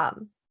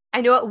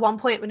 I know at one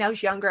point when I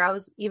was younger, I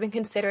was even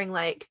considering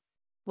like,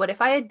 what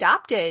if I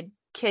adopted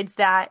kids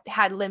that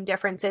had limb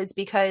differences?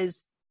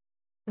 Because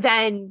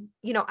then,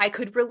 you know, I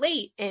could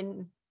relate.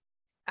 And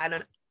I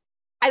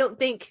don't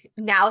think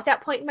now at that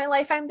point in my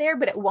life I'm there,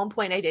 but at one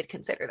point I did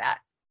consider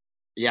that.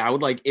 Yeah,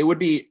 it would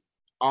be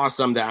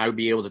awesome that I would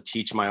be able to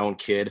teach my own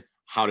kid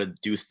how to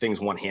do things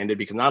one-handed,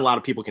 because not a lot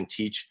of people can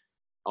teach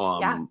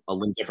a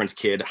limb difference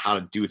kid how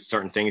to do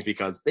certain things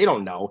because they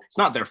don't know. It's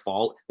not their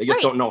fault. They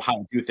just don't know how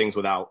to do things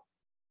without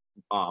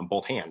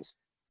both hands.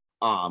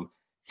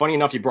 Funny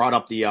enough, you brought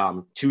up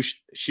the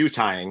shoe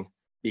tying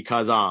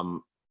because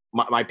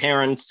my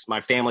parents, my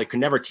family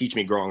could never teach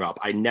me growing up.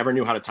 I never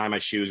knew how to tie my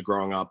shoes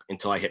growing up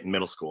until I hit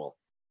middle school.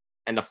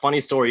 And the funny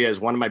story is,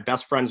 one of my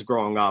best friends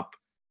growing up,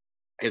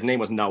 his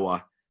name was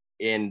Noah,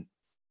 in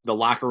the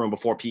locker room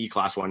before PE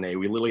class one day,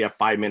 we literally have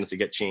 5 minutes to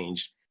get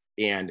changed.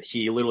 And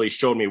he literally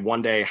showed me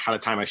one day how to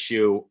tie my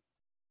shoe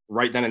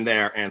right then and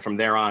there. And from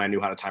there on, I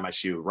knew how to tie my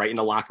shoe right in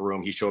the locker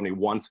room. He showed me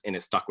once and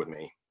it stuck with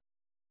me.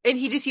 And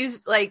he just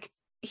used like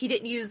he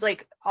didn't use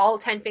like all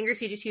 10 fingers,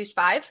 he just used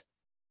 5?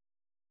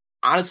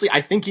 Honestly,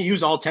 I think he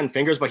used all 10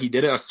 fingers, but he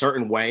did it a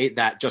certain way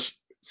that just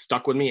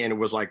stuck with me. And it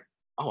was like,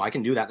 oh, I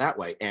can do that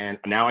way. And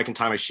now I can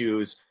tie my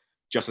shoes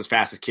just as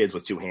fast as kids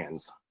with 2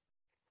 hands.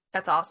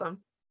 That's awesome.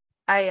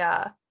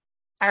 I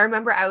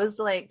remember I was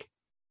like,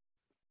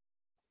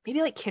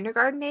 maybe like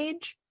kindergarten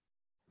age,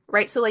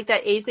 right? So like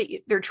that age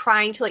that they're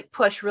trying to like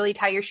push, really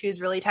tie your shoes,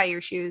 really tie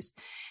your shoes.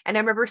 And I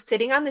remember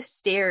sitting on the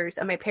stairs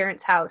at my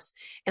parents' house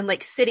and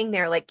like sitting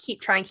there, like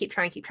keep trying.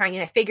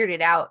 And I figured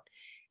it out.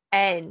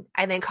 And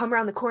I then come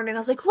around the corner and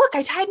I was like, look,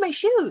 I tied my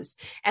shoes.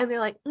 And they're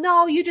like,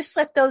 no, you just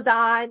slipped those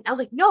on. I was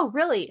like, no,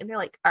 really? And they're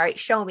like, all right,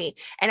 show me.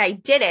 And I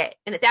did it.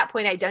 And at that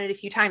point I'd done it a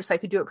few times so I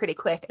could do it pretty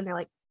quick. And they're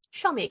like,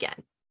 show me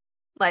again.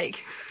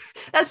 Like,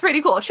 that's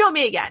pretty cool. Show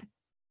me again.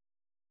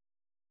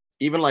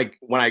 Even like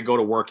when I go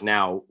to work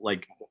now,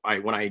 like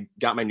when I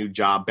got my new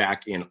job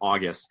back in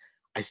August,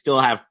 I still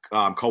have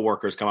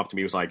coworkers come up to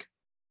me who's like,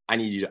 I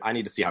need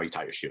to see how you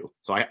tie your shoe.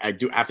 So I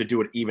do have to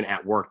do it even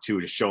at work too,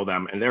 to show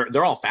them. And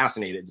they're all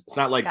fascinated. It's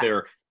not like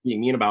they're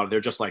being mean about it.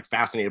 They're just like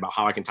fascinated about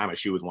how I can tie my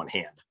shoe with one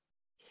hand.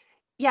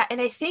 Yeah.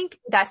 And I think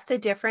that's the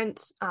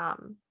difference.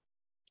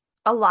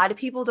 A lot of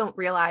people don't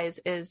realize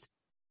is,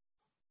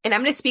 and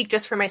I'm going to speak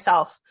just for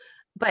myself,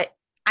 but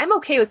I'm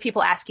okay with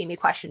people asking me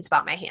questions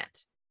about my hand.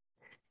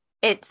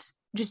 It's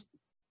just,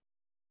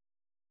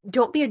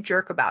 don't be a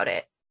jerk about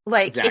it.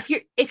 Like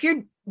exactly. if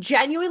you're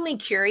genuinely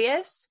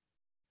curious,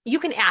 you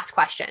can ask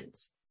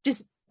questions.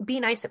 Just be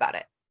nice about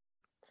it.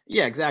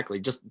 Yeah, exactly.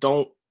 Just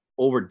don't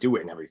overdo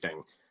it and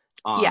everything.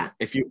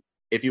 If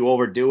you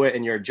overdo it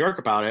and you're a jerk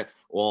about it,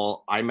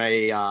 well, I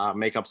may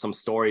make up some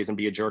stories and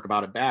be a jerk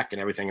about it back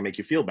and everything and make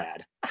you feel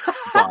bad.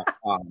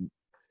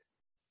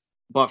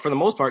 But for the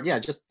most part, yeah,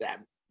 just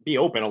be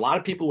open. A lot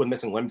of people with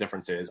missing limb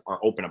differences are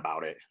open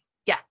about it.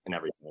 Yeah. And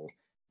everything.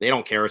 They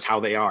don't care. It's how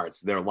they are. It's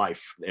their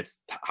life. It's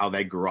how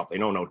they grew up. They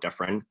know no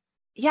different.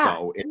 Yeah.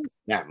 So it's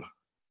them.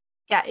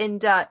 Yeah.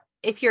 And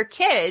if your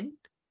kid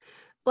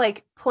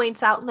like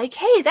points out like,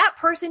 hey, that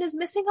person is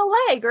missing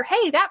a leg, or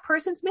hey, that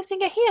person's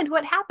missing a hand,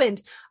 what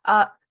happened?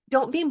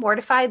 Don't be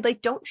mortified.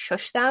 Like, don't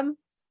shush them.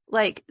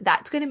 Like,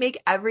 that's going to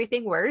make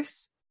everything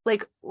worse.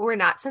 Like, we're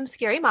not some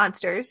scary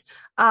monsters.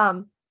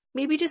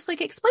 Maybe just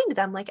like explain to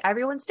them like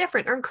everyone's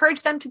different, or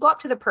encourage them to go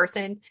up to the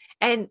person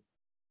and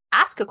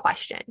ask a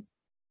question.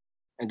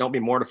 And don't be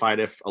mortified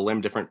if a limb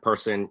different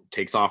person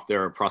takes off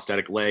their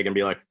prosthetic leg and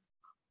be like,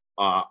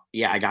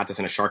 yeah, I got this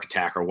in a shark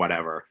attack or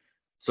whatever.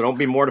 So don't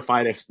be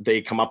mortified if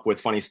they come up with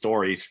funny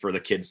stories for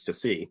the kids to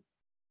see.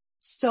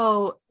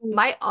 So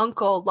my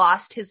uncle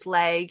lost his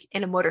leg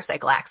in a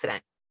motorcycle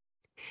accident.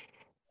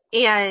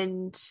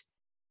 And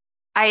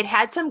I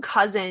had some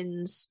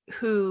cousins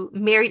who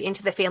married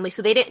into the family,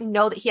 so they didn't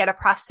know that he had a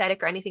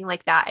prosthetic or anything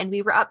like that. And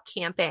we were up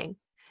camping,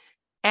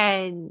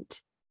 and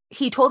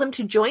he told them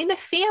to join the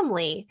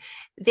family.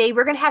 They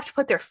were going to have to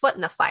put their foot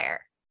in the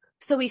fire.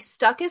 So he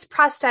stuck his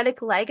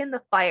prosthetic leg in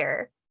the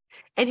fire,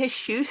 and his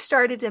shoe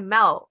started to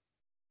melt.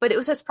 But it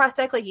was his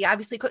prosthetic leg. He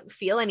obviously couldn't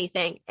feel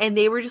anything. And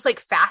they were just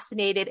like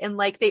fascinated, and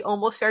like they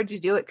almost started to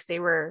do it because they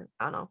were,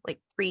 I don't know, like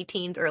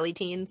pre-teens, early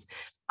teens.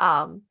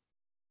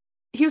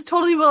 He was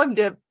totally willing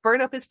to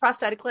burn up his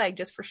prosthetic leg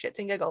just for shits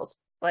and giggles.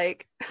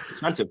 Like, it's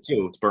expensive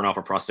too to burn off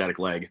a prosthetic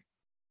leg.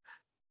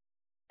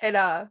 And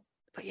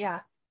but yeah,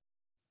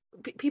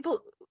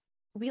 people,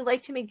 we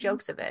like to make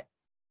jokes of it.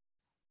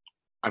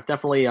 I've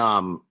definitely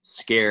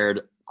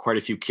scared quite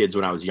a few kids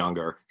when I was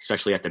younger,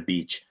 especially at the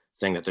beach,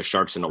 saying that there's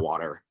sharks in the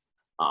water.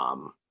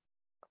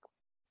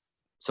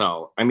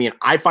 So I mean,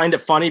 I find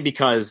it funny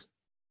because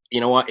you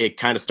know what, it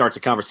kind of starts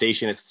a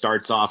conversation. It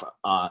starts off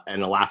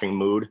in a laughing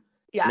mood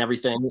and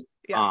everything.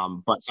 Yeah.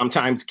 But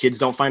sometimes kids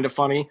don't find it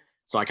funny,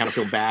 so I kind of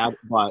feel bad.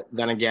 But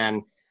then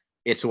again,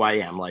 it's who I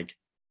am. Like,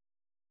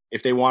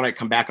 if they want to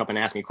come back up and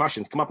ask me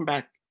questions, come up and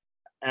back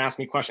and ask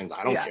me questions.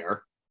 I don't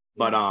care.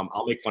 But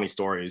I'll make funny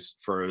stories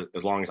for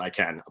as long as I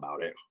can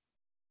about it.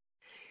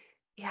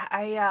 Yeah,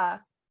 I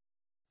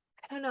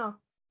don't know.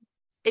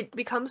 It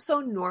becomes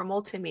so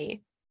normal to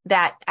me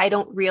that I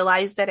don't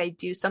realize that I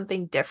do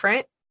something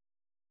different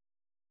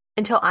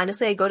until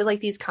honestly I go to like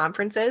these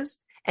conferences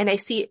and I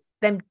see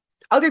them,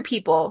 other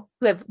people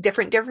who have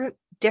different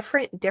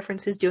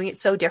differences doing it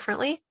so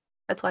differently.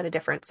 That's a lot of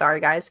difference. Sorry,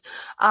 guys.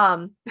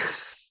 And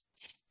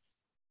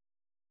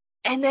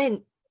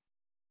then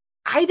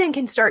I then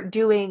can start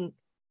doing,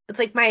 it's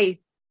like my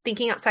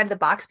thinking outside of the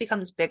box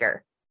becomes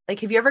bigger. Like,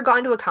 have you ever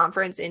gone to a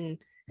conference and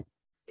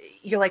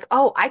you're like,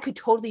 oh, I could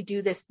totally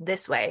do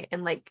this way?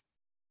 And like,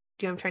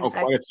 do you know what I'm trying to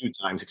say? Quite a few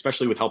times,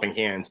 especially with Helping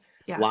Hands.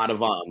 Yeah. A lot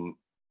of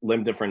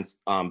limb difference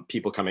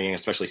people coming in,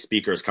 especially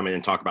speakers coming in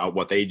and talk about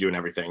what they do and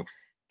everything.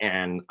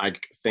 And I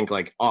think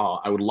like, oh,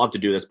 I would love to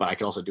do this, but I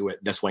could also do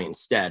it this way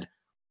instead.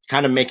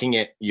 Kind of making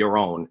it your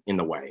own in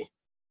the way.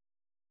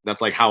 That's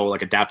like how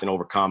like adapt and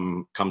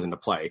overcome comes into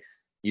play.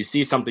 You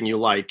see something you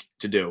like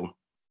to do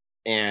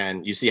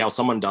and you see how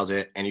someone does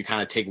it, and you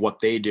kind of take what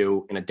they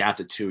do and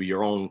adapt it to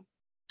your own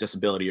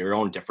disability, your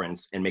own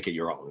difference, and make it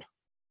your own.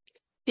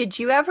 Did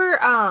you ever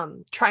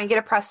try and get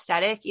a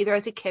prosthetic either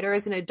as a kid or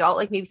as an adult,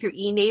 like maybe through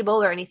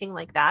Enable or anything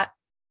like that?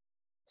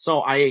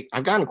 So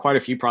I've gotten quite a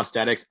few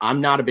prosthetics.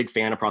 I'm not a big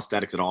fan of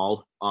prosthetics at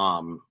all.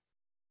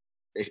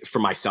 For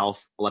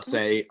myself, let's Mhm.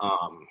 say,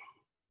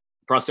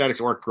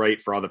 prosthetics work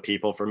great for other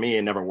people. For me,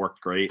 it never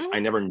worked great. Mhm. I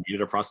never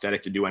needed a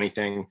prosthetic to do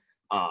anything.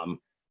 Um,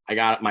 I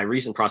got my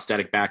recent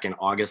prosthetic back in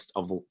August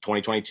of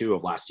 2022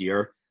 of last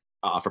year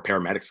for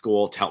paramedic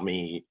school to help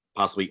me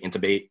possibly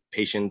intubate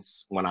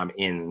patients when I'm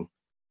in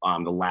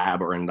the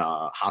lab or in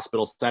the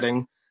hospital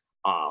setting.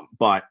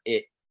 But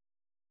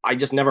I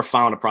just never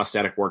found a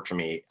prosthetic worked for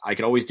me. I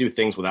could always do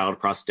things without a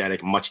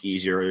prosthetic much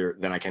easier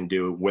than I can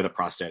do with a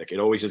prosthetic. It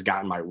always just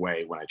got in my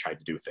way when I tried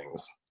to do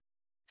things.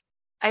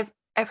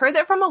 I've heard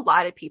that from a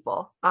lot of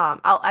people.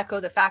 I'll echo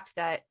the fact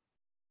that,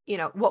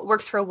 what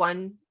works for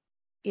one,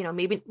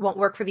 maybe won't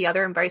work for the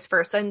other and vice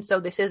versa. And so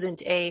this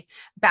isn't a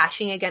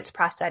bashing against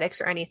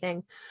prosthetics or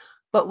anything.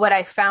 But what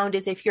I found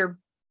is if you're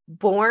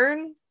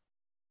born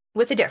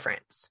with a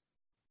difference,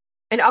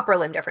 an upper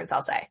limb difference,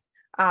 I'll say,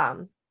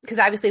 because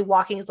obviously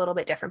walking is a little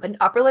bit different, but an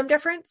upper limb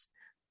difference,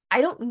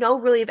 I don't know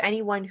really of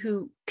anyone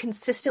who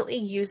consistently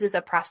uses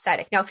a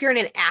prosthetic. Now, if you're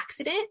in an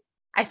accident,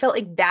 I felt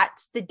like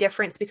that's the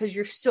difference because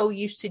you're so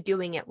used to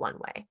doing it one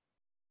way.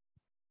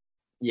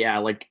 Yeah,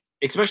 like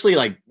especially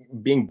like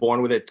being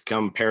born with it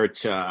compared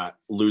to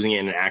losing it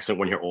in an accident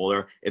when you're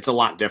older, it's a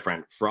lot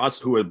different. For us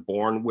who are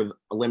born with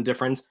a limb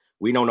difference,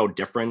 we know no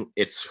different.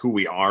 It's who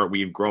we are.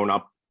 We've grown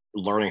up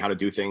learning how to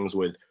do things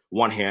with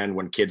one hand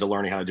when kids are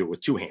learning how to do it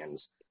with two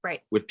hands. Right.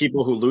 With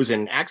people who lose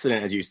in an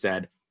accident, as you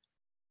said,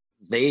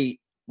 they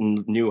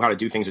knew how to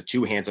do things with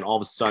two hands, and all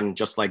of a sudden,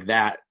 just like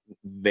that,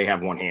 they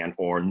have one hand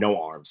or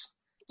no arms.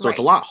 So it's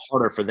a Right. lot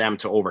harder for them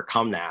to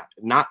overcome that.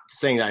 Not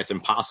saying that it's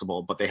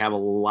impossible, but they have a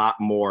lot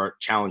more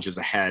challenges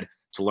ahead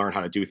to learn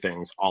how to do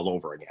things all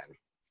over again.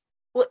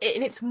 Well,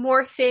 and it's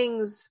more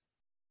things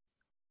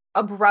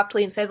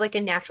abruptly instead of like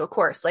a natural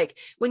course. Like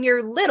when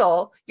you're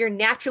little, you're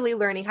naturally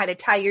learning how to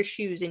tie your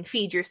shoes and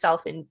feed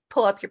yourself and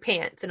pull up your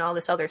pants and all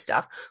this other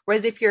stuff.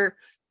 Whereas if you're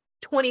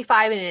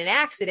 25 in an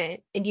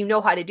accident and you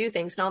know how to do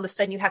things and all of a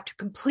sudden you have to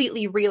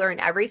completely relearn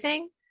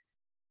everything,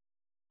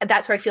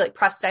 that's where I feel like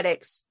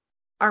prosthetics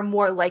are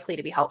more likely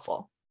to be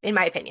helpful, in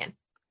my opinion.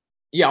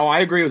 Yeah, well, I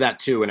agree with that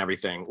too and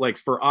everything. Like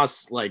for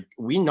us, like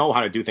we know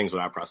how to do things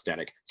without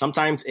prosthetic.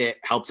 Sometimes it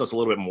helps us a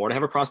little bit more to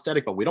have a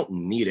prosthetic, but we don't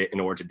need it in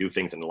order to do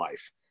things in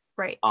life.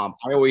 Right. I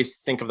always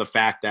think of the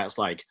fact that it's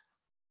like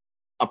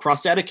a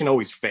prosthetic can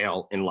always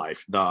fail in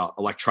life. The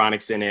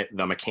electronics in it,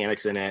 the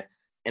mechanics in it.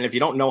 And if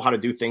you don't know how to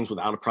do things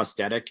without a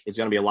prosthetic, it's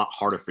going to be a lot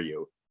harder for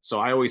you. So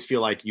I always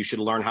feel like you should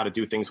learn how to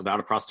do things without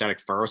a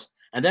prosthetic first,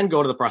 and then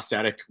go to the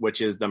prosthetic,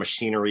 which is the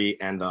machinery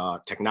and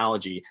the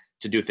technology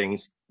to do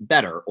things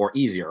better or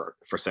easier,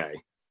 for say.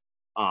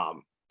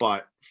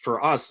 But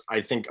for us,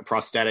 I think a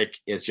prosthetic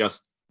is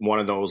just one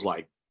of those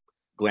like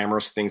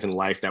glamorous things in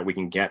life that we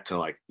can get to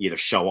like either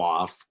show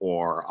off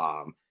or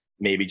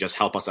maybe just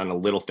help us on the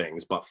little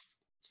things. But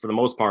for the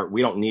most part,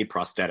 we don't need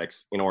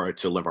prosthetics in order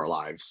to live our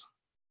lives.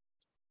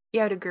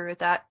 Yeah, I would agree with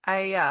that.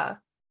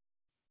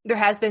 There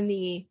has been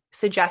the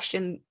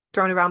suggestion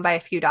thrown around by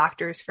a few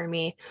doctors for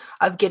me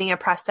of getting a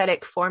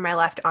prosthetic for my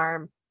left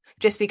arm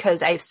just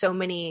because I have so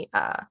many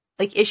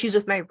like issues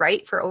with my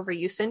right for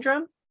overuse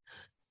syndrome.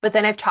 But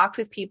then I've talked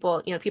with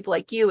people, people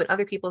like you and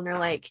other people, and they're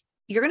like,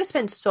 you're going to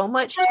spend so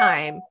much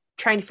time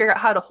trying to figure out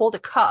how to hold a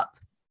cup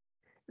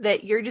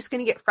that you're just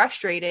going to get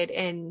frustrated.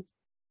 And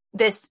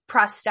this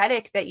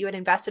prosthetic that you had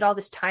invested all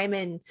this time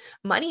and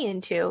money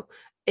into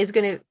is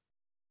going to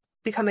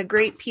become a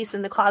great piece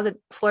in the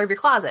closet floor of your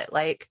closet.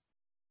 Like,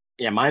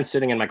 Yeah, mine's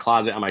sitting in my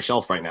closet on my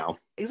shelf right now.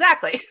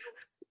 exactly.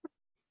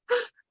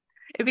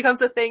 It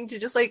becomes a thing to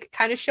just like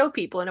kind of show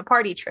people in a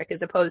party trick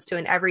as opposed to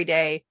an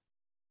everyday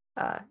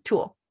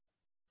tool.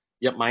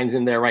 Yep, mine's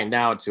in there right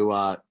now to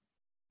a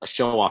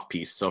show off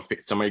piece. So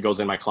if somebody goes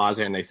in my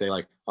closet and they say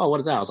like, "Oh, what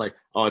is that?" I was like,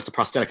 "Oh, it's a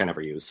prosthetic I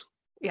never use."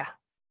 Yeah.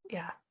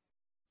 Yeah.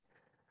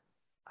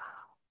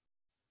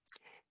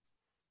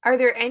 Are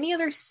there any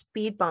other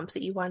speed bumps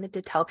that you wanted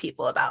to tell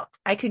people about?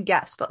 I could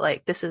guess, but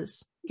like this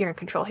is you're in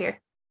control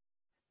here.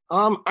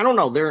 I don't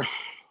know.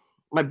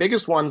 My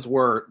biggest ones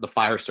were the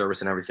fire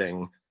service and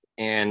everything.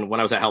 And when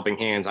I was at Helping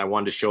Hands, I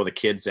wanted to show the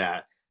kids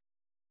that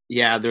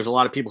yeah, there's a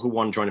lot of people who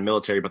want to join the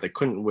military, but they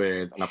couldn't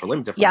with an upper limb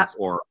Yeah. difference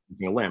or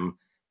a limb.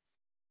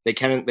 They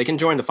can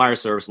join the fire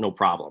service, no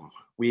problem.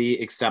 We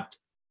accept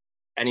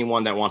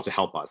anyone that wants to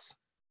help us,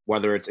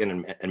 whether it's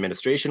in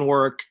administration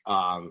work,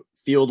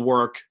 field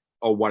work,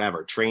 or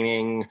whatever,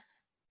 training.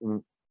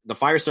 The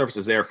fire service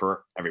is there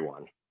for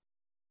everyone.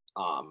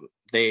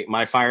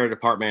 My fire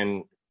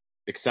department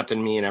accepted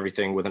me and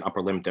everything with an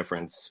upper limb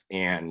difference,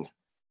 and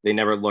they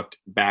never looked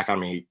back on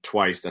me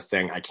twice as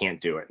saying I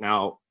can't do it.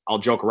 Now I'll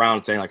joke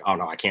around saying like, oh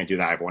no, I can't do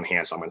that. I have one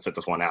hand, so I'm going to sit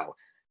this one out.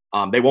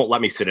 They won't let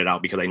me sit it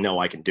out because they know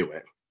I can do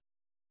it.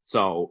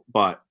 So,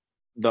 but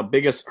the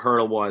biggest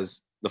hurdle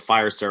was the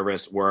fire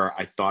service where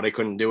I thought I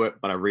couldn't do it,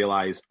 but I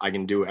realized I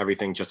can do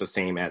everything just the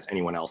same as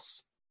anyone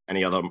else,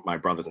 any other my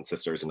brothers and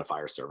sisters in the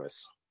fire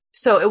service.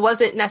 So it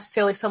wasn't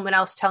necessarily someone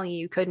else telling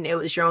you couldn't. It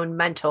was your own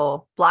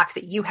mental block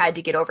that you had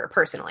to get over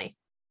personally.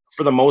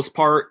 For the most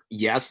part,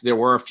 yes, there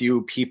were a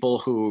few people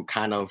who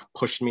kind of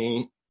pushed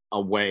me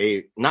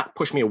away, not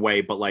pushed me away,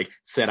 but like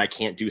said I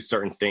can't do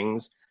certain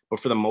things. But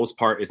for the most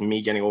part, it's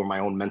me getting over my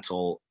own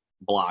mental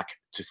block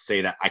to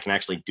say that I can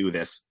actually do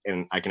this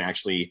and I can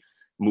actually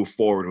move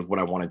forward with what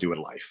I want to do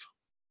in life.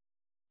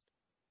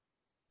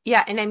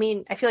 Yeah. And I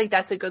mean, I feel like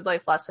that's a good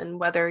life lesson,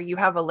 whether you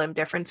have a limb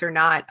difference or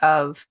not,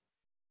 of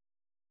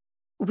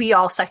we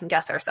all second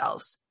guess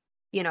ourselves.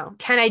 You know,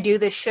 can I do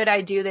this? Should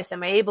I do this?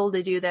 Am I able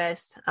to do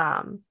this?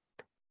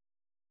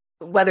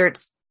 Whether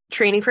it's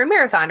training for a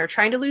marathon or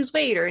trying to lose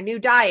weight or a new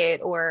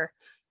diet or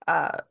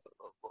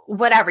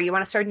whatever, you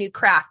want to start a new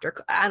craft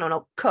or I don't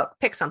know, cook,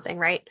 pick something,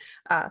 right?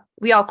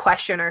 We all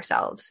question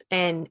ourselves,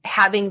 and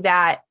having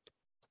that,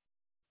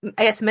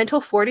 I guess,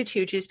 mental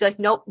fortitude to just be like,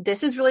 nope,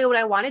 this is really what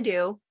I want to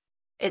do.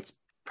 It's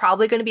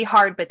probably going to be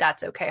hard, but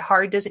that's okay.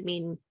 Hard doesn't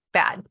mean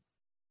bad.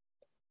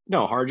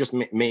 No, hard just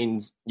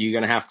means you're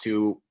going to have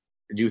to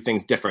do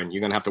things different.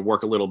 You're going to have to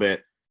work a little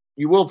bit.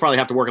 You will probably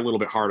have to work a little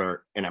bit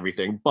harder and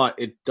everything, but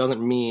it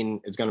doesn't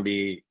mean it's going to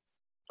be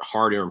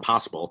hard or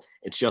impossible.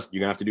 It's just you're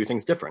going to have to do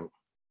things different.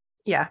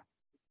 Yeah.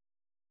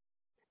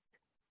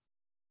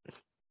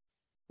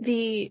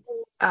 The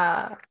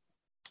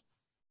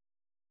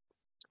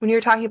when you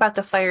were talking about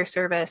the fire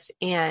service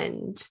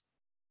and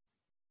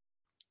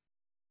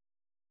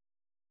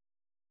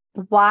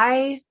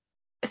why,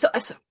 so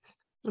let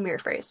me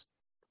rephrase.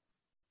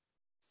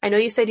 I know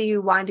you said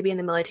you wanted to be in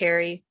the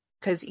military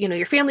because, you know,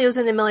 your family was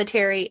in the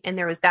military and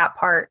there was that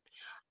part.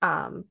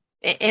 And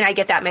I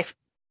get that. My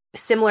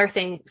similar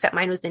thing, except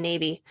mine was the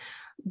Navy.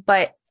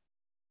 But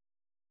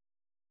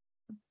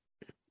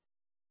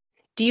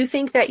do you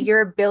think that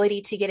your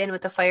ability to get in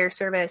with the fire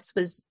service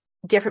was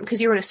different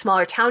because you were in a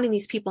smaller town and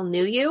these people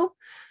knew you?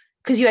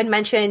 Because you had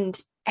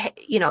mentioned,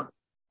 you know,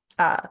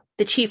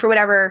 the chief or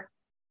whatever,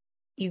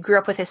 you grew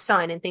up with his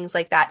son and things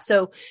like that.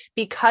 So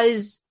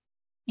because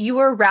you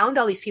were around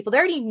all these people, they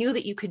already knew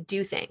that you could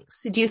do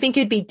things. Do you think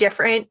it'd be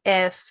different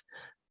if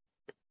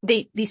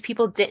these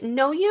people didn't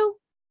know you?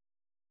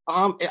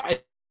 I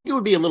think it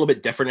would be a little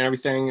bit different and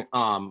everything.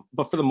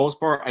 But for the most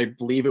part, I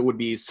believe it would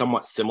be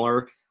somewhat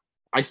similar.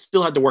 I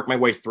still had to work my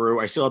way through.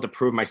 I still had to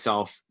prove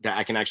myself that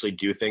I can actually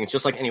do things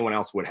just like anyone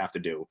else would have to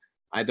do.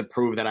 I had to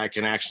prove that I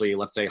can actually,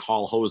 let's say,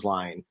 haul hose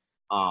line,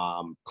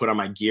 put on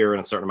my gear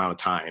in a certain amount of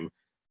time,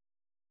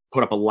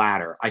 put up a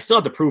ladder. I still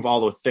had to prove all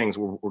those things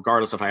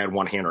regardless if I had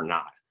one hand or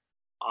not.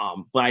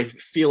 But I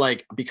feel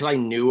like because I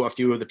knew a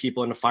few of the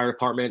people in the fire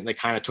department, they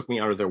kind of took me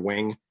under their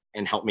wing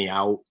and helped me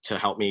out to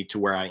help me to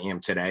where I am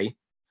today.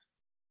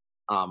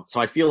 So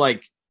I feel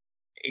like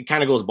it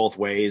kind of goes both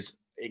ways.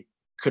 It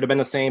could have been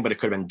the same, but it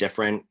could have been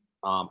different.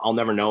 I'll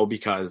never know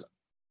because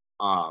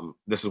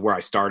this is where I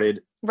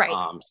started. Right.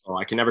 So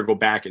I can never go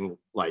back and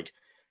like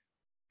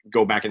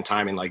go back in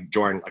time and like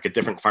join like a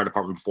different fire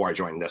department before I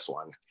joined this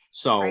one.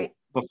 So, right.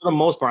 But for the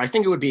most part, I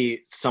think it would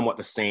be somewhat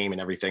the same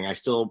and everything. I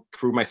still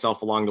prove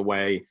myself along the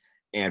way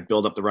and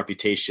build up the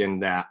reputation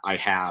that I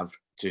have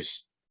to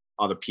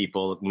other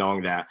people,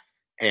 knowing that,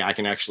 hey, I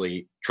can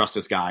actually trust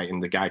this guy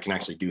and the guy can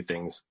actually do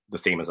things the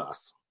same as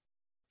us.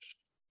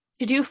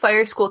 To do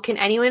fire school, can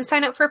anyone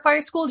sign up for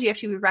fire school? Do you have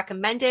to be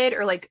recommended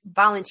or like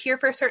volunteer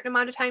for a certain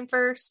amount of time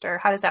first, or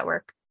how does that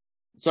work?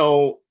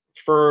 So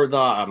for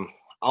the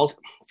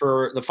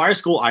for the fire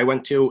school I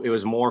went to, it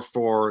was more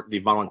for the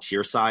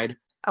volunteer side.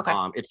 Okay.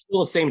 It's still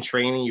the same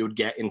training you would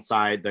get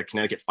inside the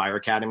Connecticut Fire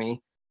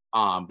Academy,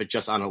 but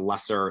just on a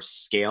lesser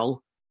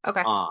scale.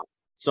 Okay.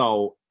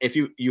 So if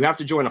you have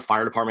to join a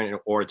fire department in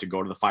order to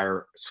go to the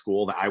fire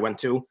school that I went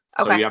to.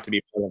 So okay. You have to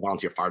be part of a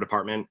volunteer fire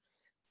department.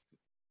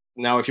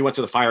 Now, if you went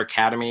to the fire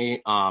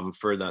academy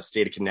for the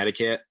state of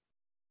Connecticut,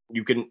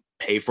 you can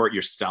pay for it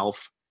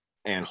yourself,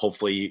 and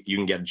hopefully you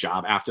can get a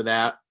job after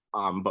that.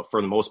 But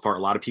for the most part,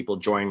 a lot of people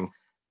join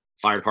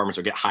fire departments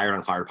or get hired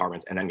on fire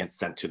departments and then get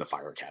sent to the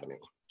fire academy.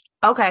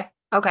 Okay.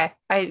 Because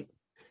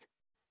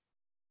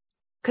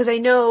I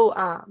know,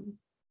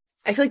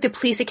 I feel like the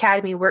police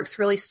academy works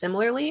really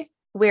similarly,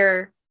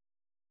 where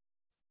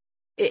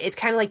it's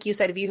kind of like you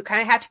said, if you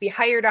kind of have to be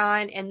hired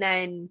on and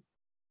then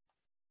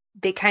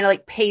they kind of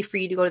like pay for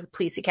you to go to the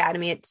police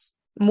academy, it's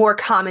more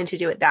common to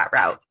do it that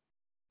route.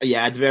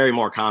 Yeah, it's very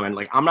more common.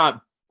 Like, I'm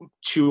not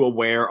too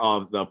aware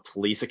of the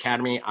police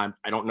academy. I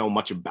don't know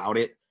much about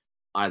it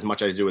as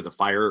much as I do with the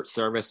fire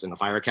service and the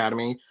fire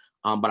academy.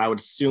 But I would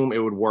assume it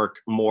would work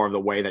more of the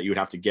way that you would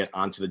have to get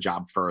onto the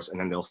job first, and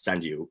then they'll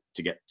send you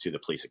to get to the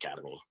police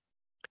academy.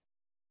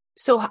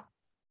 So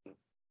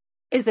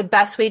is the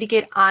best way to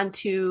get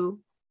onto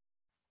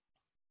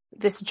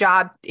this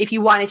job, if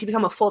you wanted to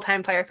become a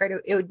full-time firefighter,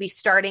 it would be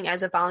starting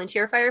as a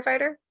volunteer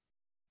firefighter?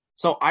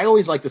 So I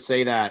always like to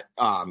say that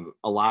a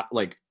lot,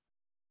 like,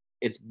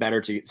 it's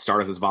better to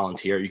start as a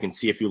volunteer. You can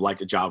see if you like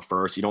the job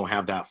first. You don't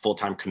have that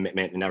full-time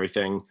commitment and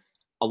everything.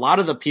 A lot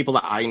of the people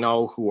that I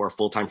know who are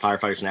full-time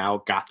firefighters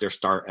now got their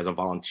start as a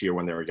volunteer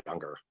when they were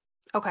younger.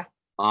 Okay.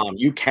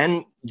 You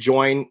can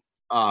join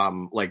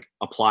like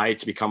apply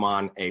to become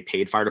on a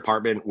paid fire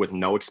department with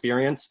no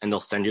experience, and they'll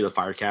send you to the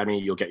fire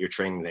academy. You'll get your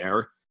training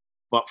there.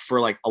 But for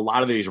like a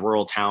lot of these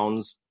rural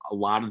towns, a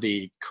lot of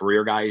the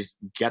career guys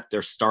get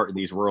their start in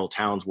these rural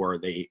towns where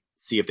they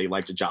see if they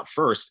like the job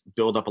first,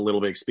 build up a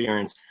little bit of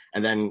experience,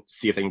 and then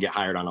see if they can get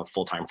hired on a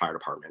full-time fire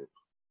department.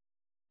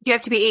 You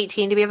have to be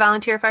 18 to be a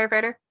volunteer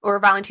firefighter or a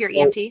volunteer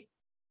EMT?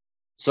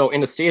 So in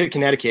the state of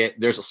Connecticut,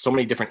 there's so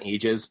many different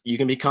ages. You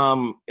can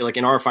become, like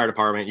in our fire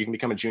department, you can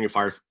become a junior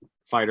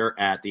firefighter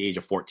at the age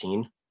of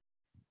 14.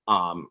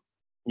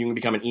 You can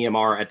become an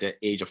EMR at the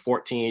age of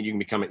 14. You can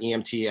become an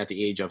EMT at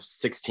the age of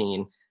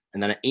 16.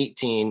 And then at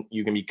 18,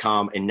 you can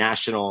become a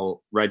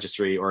national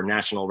registry or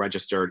national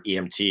registered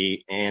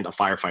EMT and a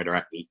firefighter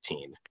at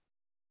 18.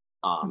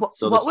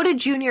 What would a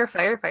junior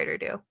firefighter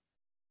do?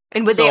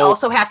 And would they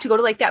also have to go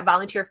to like that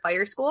volunteer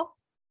fire school?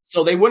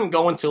 So they wouldn't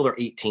go until they're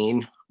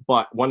 18,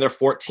 but when they're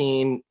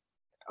 14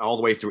 all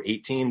the way through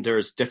 18,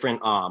 there's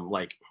different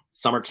like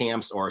summer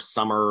camps or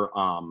summer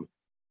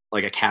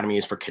like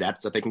academies for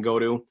cadets that they can go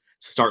to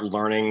start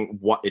learning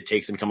what it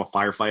takes to become a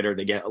firefighter.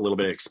 They get a little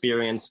bit of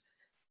experience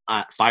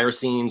at fire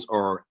scenes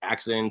or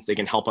accidents. They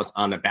can help us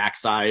on the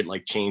backside,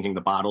 like changing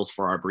the bottles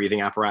for our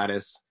breathing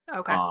apparatus.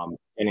 Okay.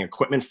 And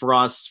equipment for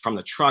us from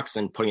the trucks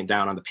and putting it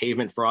down on the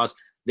pavement for us.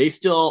 They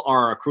still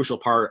are a crucial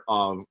part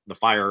of the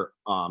fire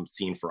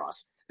scene for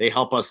us. They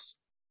help us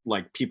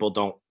like people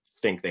don't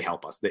think they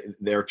help us.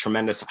 They're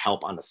tremendous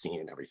help on the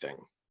scene and everything.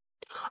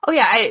 Oh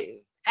yeah,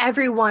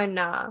 everyone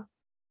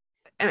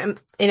in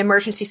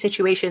emergency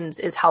situations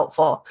is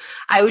helpful.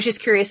 I was just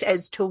curious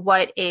as to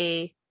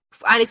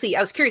honestly,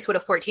 I was curious what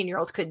a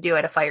 14-year-old could do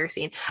at a fire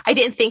scene. I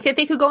didn't think that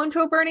they could go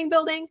into a burning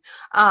building,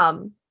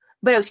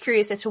 but I was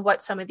curious as to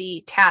what some of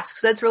the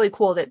tasks. So that's really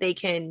cool that they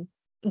can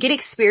get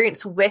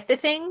experience with the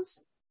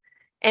things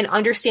and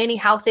understanding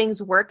how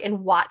things work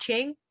and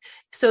watching.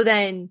 So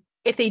then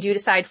if they do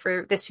decide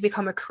for this to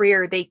become a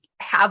career, they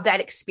have that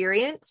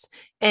experience.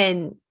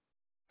 And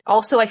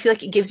also I feel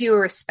like it gives you a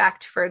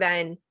respect for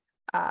then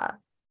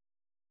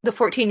the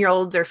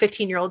 14-year-olds or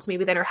 15-year-olds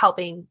maybe that are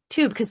helping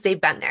too, because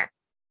they've been there.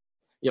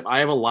 Yep.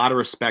 I have a lot of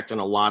respect and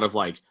a lot of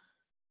like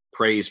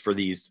praise for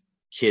these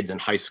kids in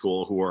high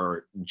school who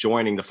are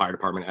joining the fire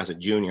department as a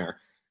junior,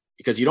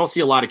 because you don't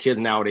see a lot of kids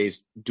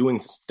nowadays doing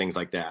things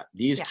like that.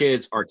 These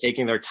kids are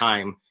taking their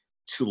time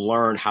to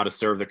learn how to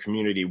serve the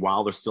community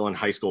while they're still in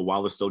high school,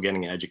 while they're still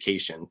getting an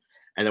education.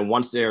 And then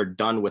once they're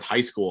done with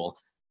high school,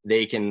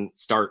 they can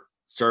start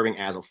serving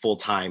as a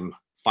full-time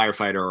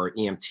firefighter or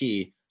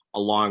EMT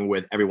along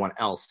with everyone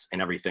else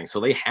and everything. So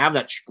they have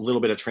that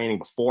little bit of training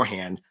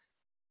beforehand.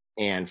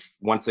 And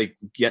once they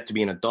get to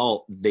be an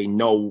adult, they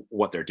know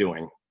what they're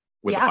doing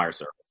with the fire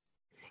service.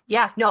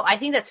 Yeah, no, I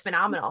think that's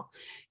phenomenal.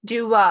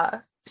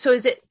 So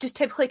is it just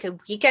typically like a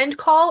weekend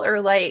call,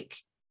 or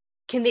like,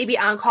 can they be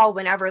on call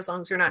whenever, as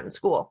long as you're not in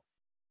school?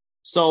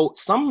 So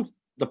some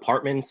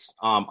departments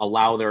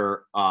allow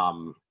their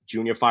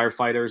junior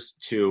firefighters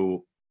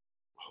to,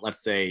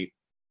 let's say,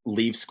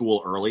 leave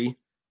school early.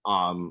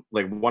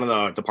 Like one of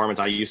the departments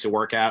I used to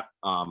work at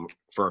when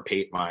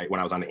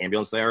I was on the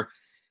ambulance there,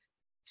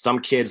 some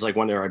kids, like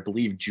when they're, I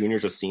believe,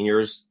 juniors or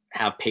seniors,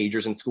 have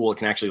pagers in school,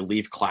 can actually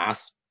leave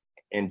class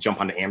and jump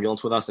on the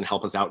ambulance with us and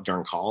help us out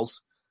during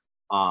calls.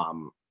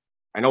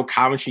 I know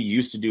Coventry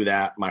used to do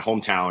that, my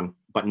hometown,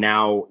 but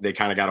now they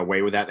kind of got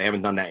away with that. They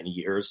haven't done that in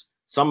years.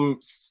 Some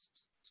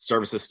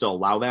services still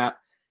allow that,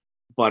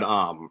 but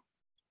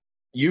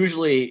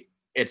usually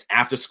it's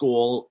after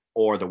school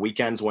or the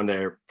weekends when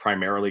they're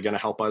primarily going to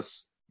help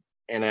us.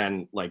 And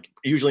then like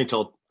usually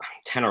until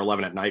 10 or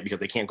 11 at night, because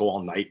they can't go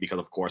all night because,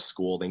 of course,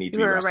 school, they need to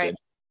be rested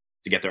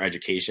to get their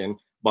education.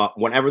 But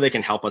whenever they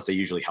can help us, they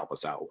usually help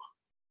us out.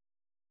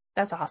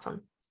 That's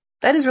awesome.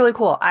 That is really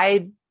cool.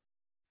 I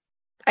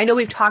know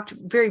we've talked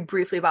very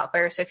briefly about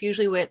fire stuff.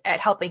 Usually at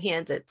Helping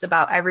Hands, it's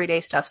about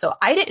everyday stuff. So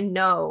I didn't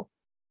know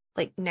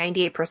like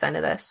 98%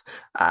 of this.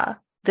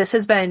 This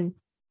has been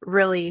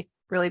really,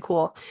 really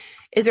cool.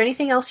 Is there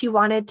anything else you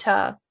wanted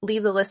to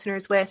leave the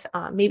listeners with?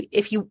 Maybe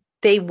if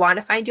they want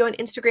to find you on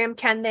Instagram,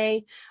 can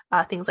they?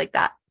 Things like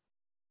that.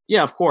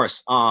 Yeah, of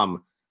course.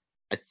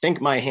 I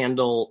think my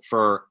handle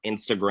for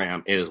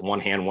Instagram is One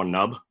Hand, One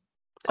Nub.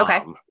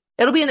 Okay.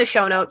 It'll be in the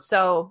show notes,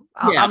 so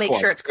I'll make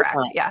sure it's correct.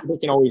 You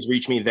can always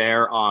reach me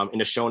there. In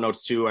the show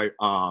notes too,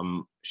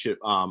 I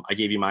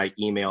gave you my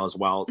email as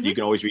well. Mm-hmm. You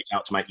can always reach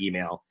out to my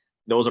email.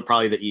 Those are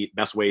probably the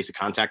best ways to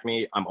contact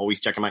me. I'm always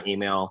checking my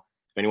email.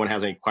 If anyone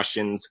has any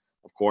questions,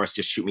 of course,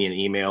 just shoot me an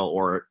email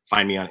or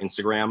find me on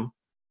Instagram.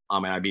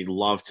 And I'd be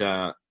love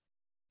to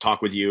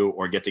talk with you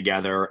or get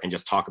together and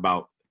just talk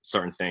about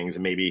certain things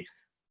and maybe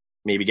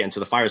get into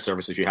the fire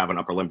service if you have an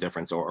upper limb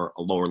difference or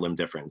a lower limb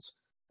difference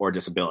or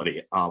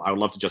disability. I would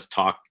love to just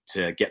talk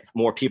to get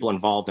more people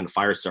involved in the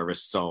fire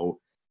service so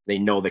they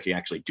know they can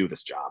actually do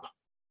this job.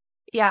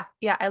 Yeah,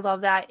 I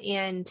love that.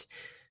 And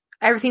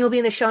everything will be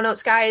in the show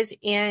notes, guys.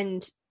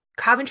 And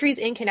Coventry's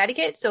in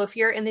Connecticut. So if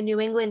you're in the New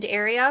England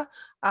area,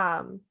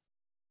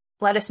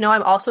 let us know.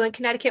 I'm also in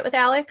Connecticut with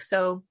Alex.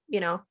 So,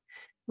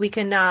 we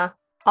can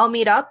all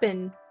meet up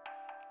and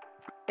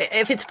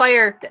If it's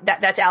fire,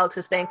 that's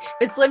Alex's thing.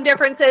 If it's limb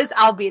differences,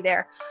 I'll be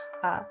there.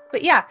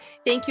 But yeah,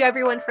 thank you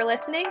everyone for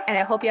listening, and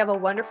I hope you have a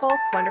wonderful,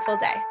 wonderful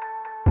day.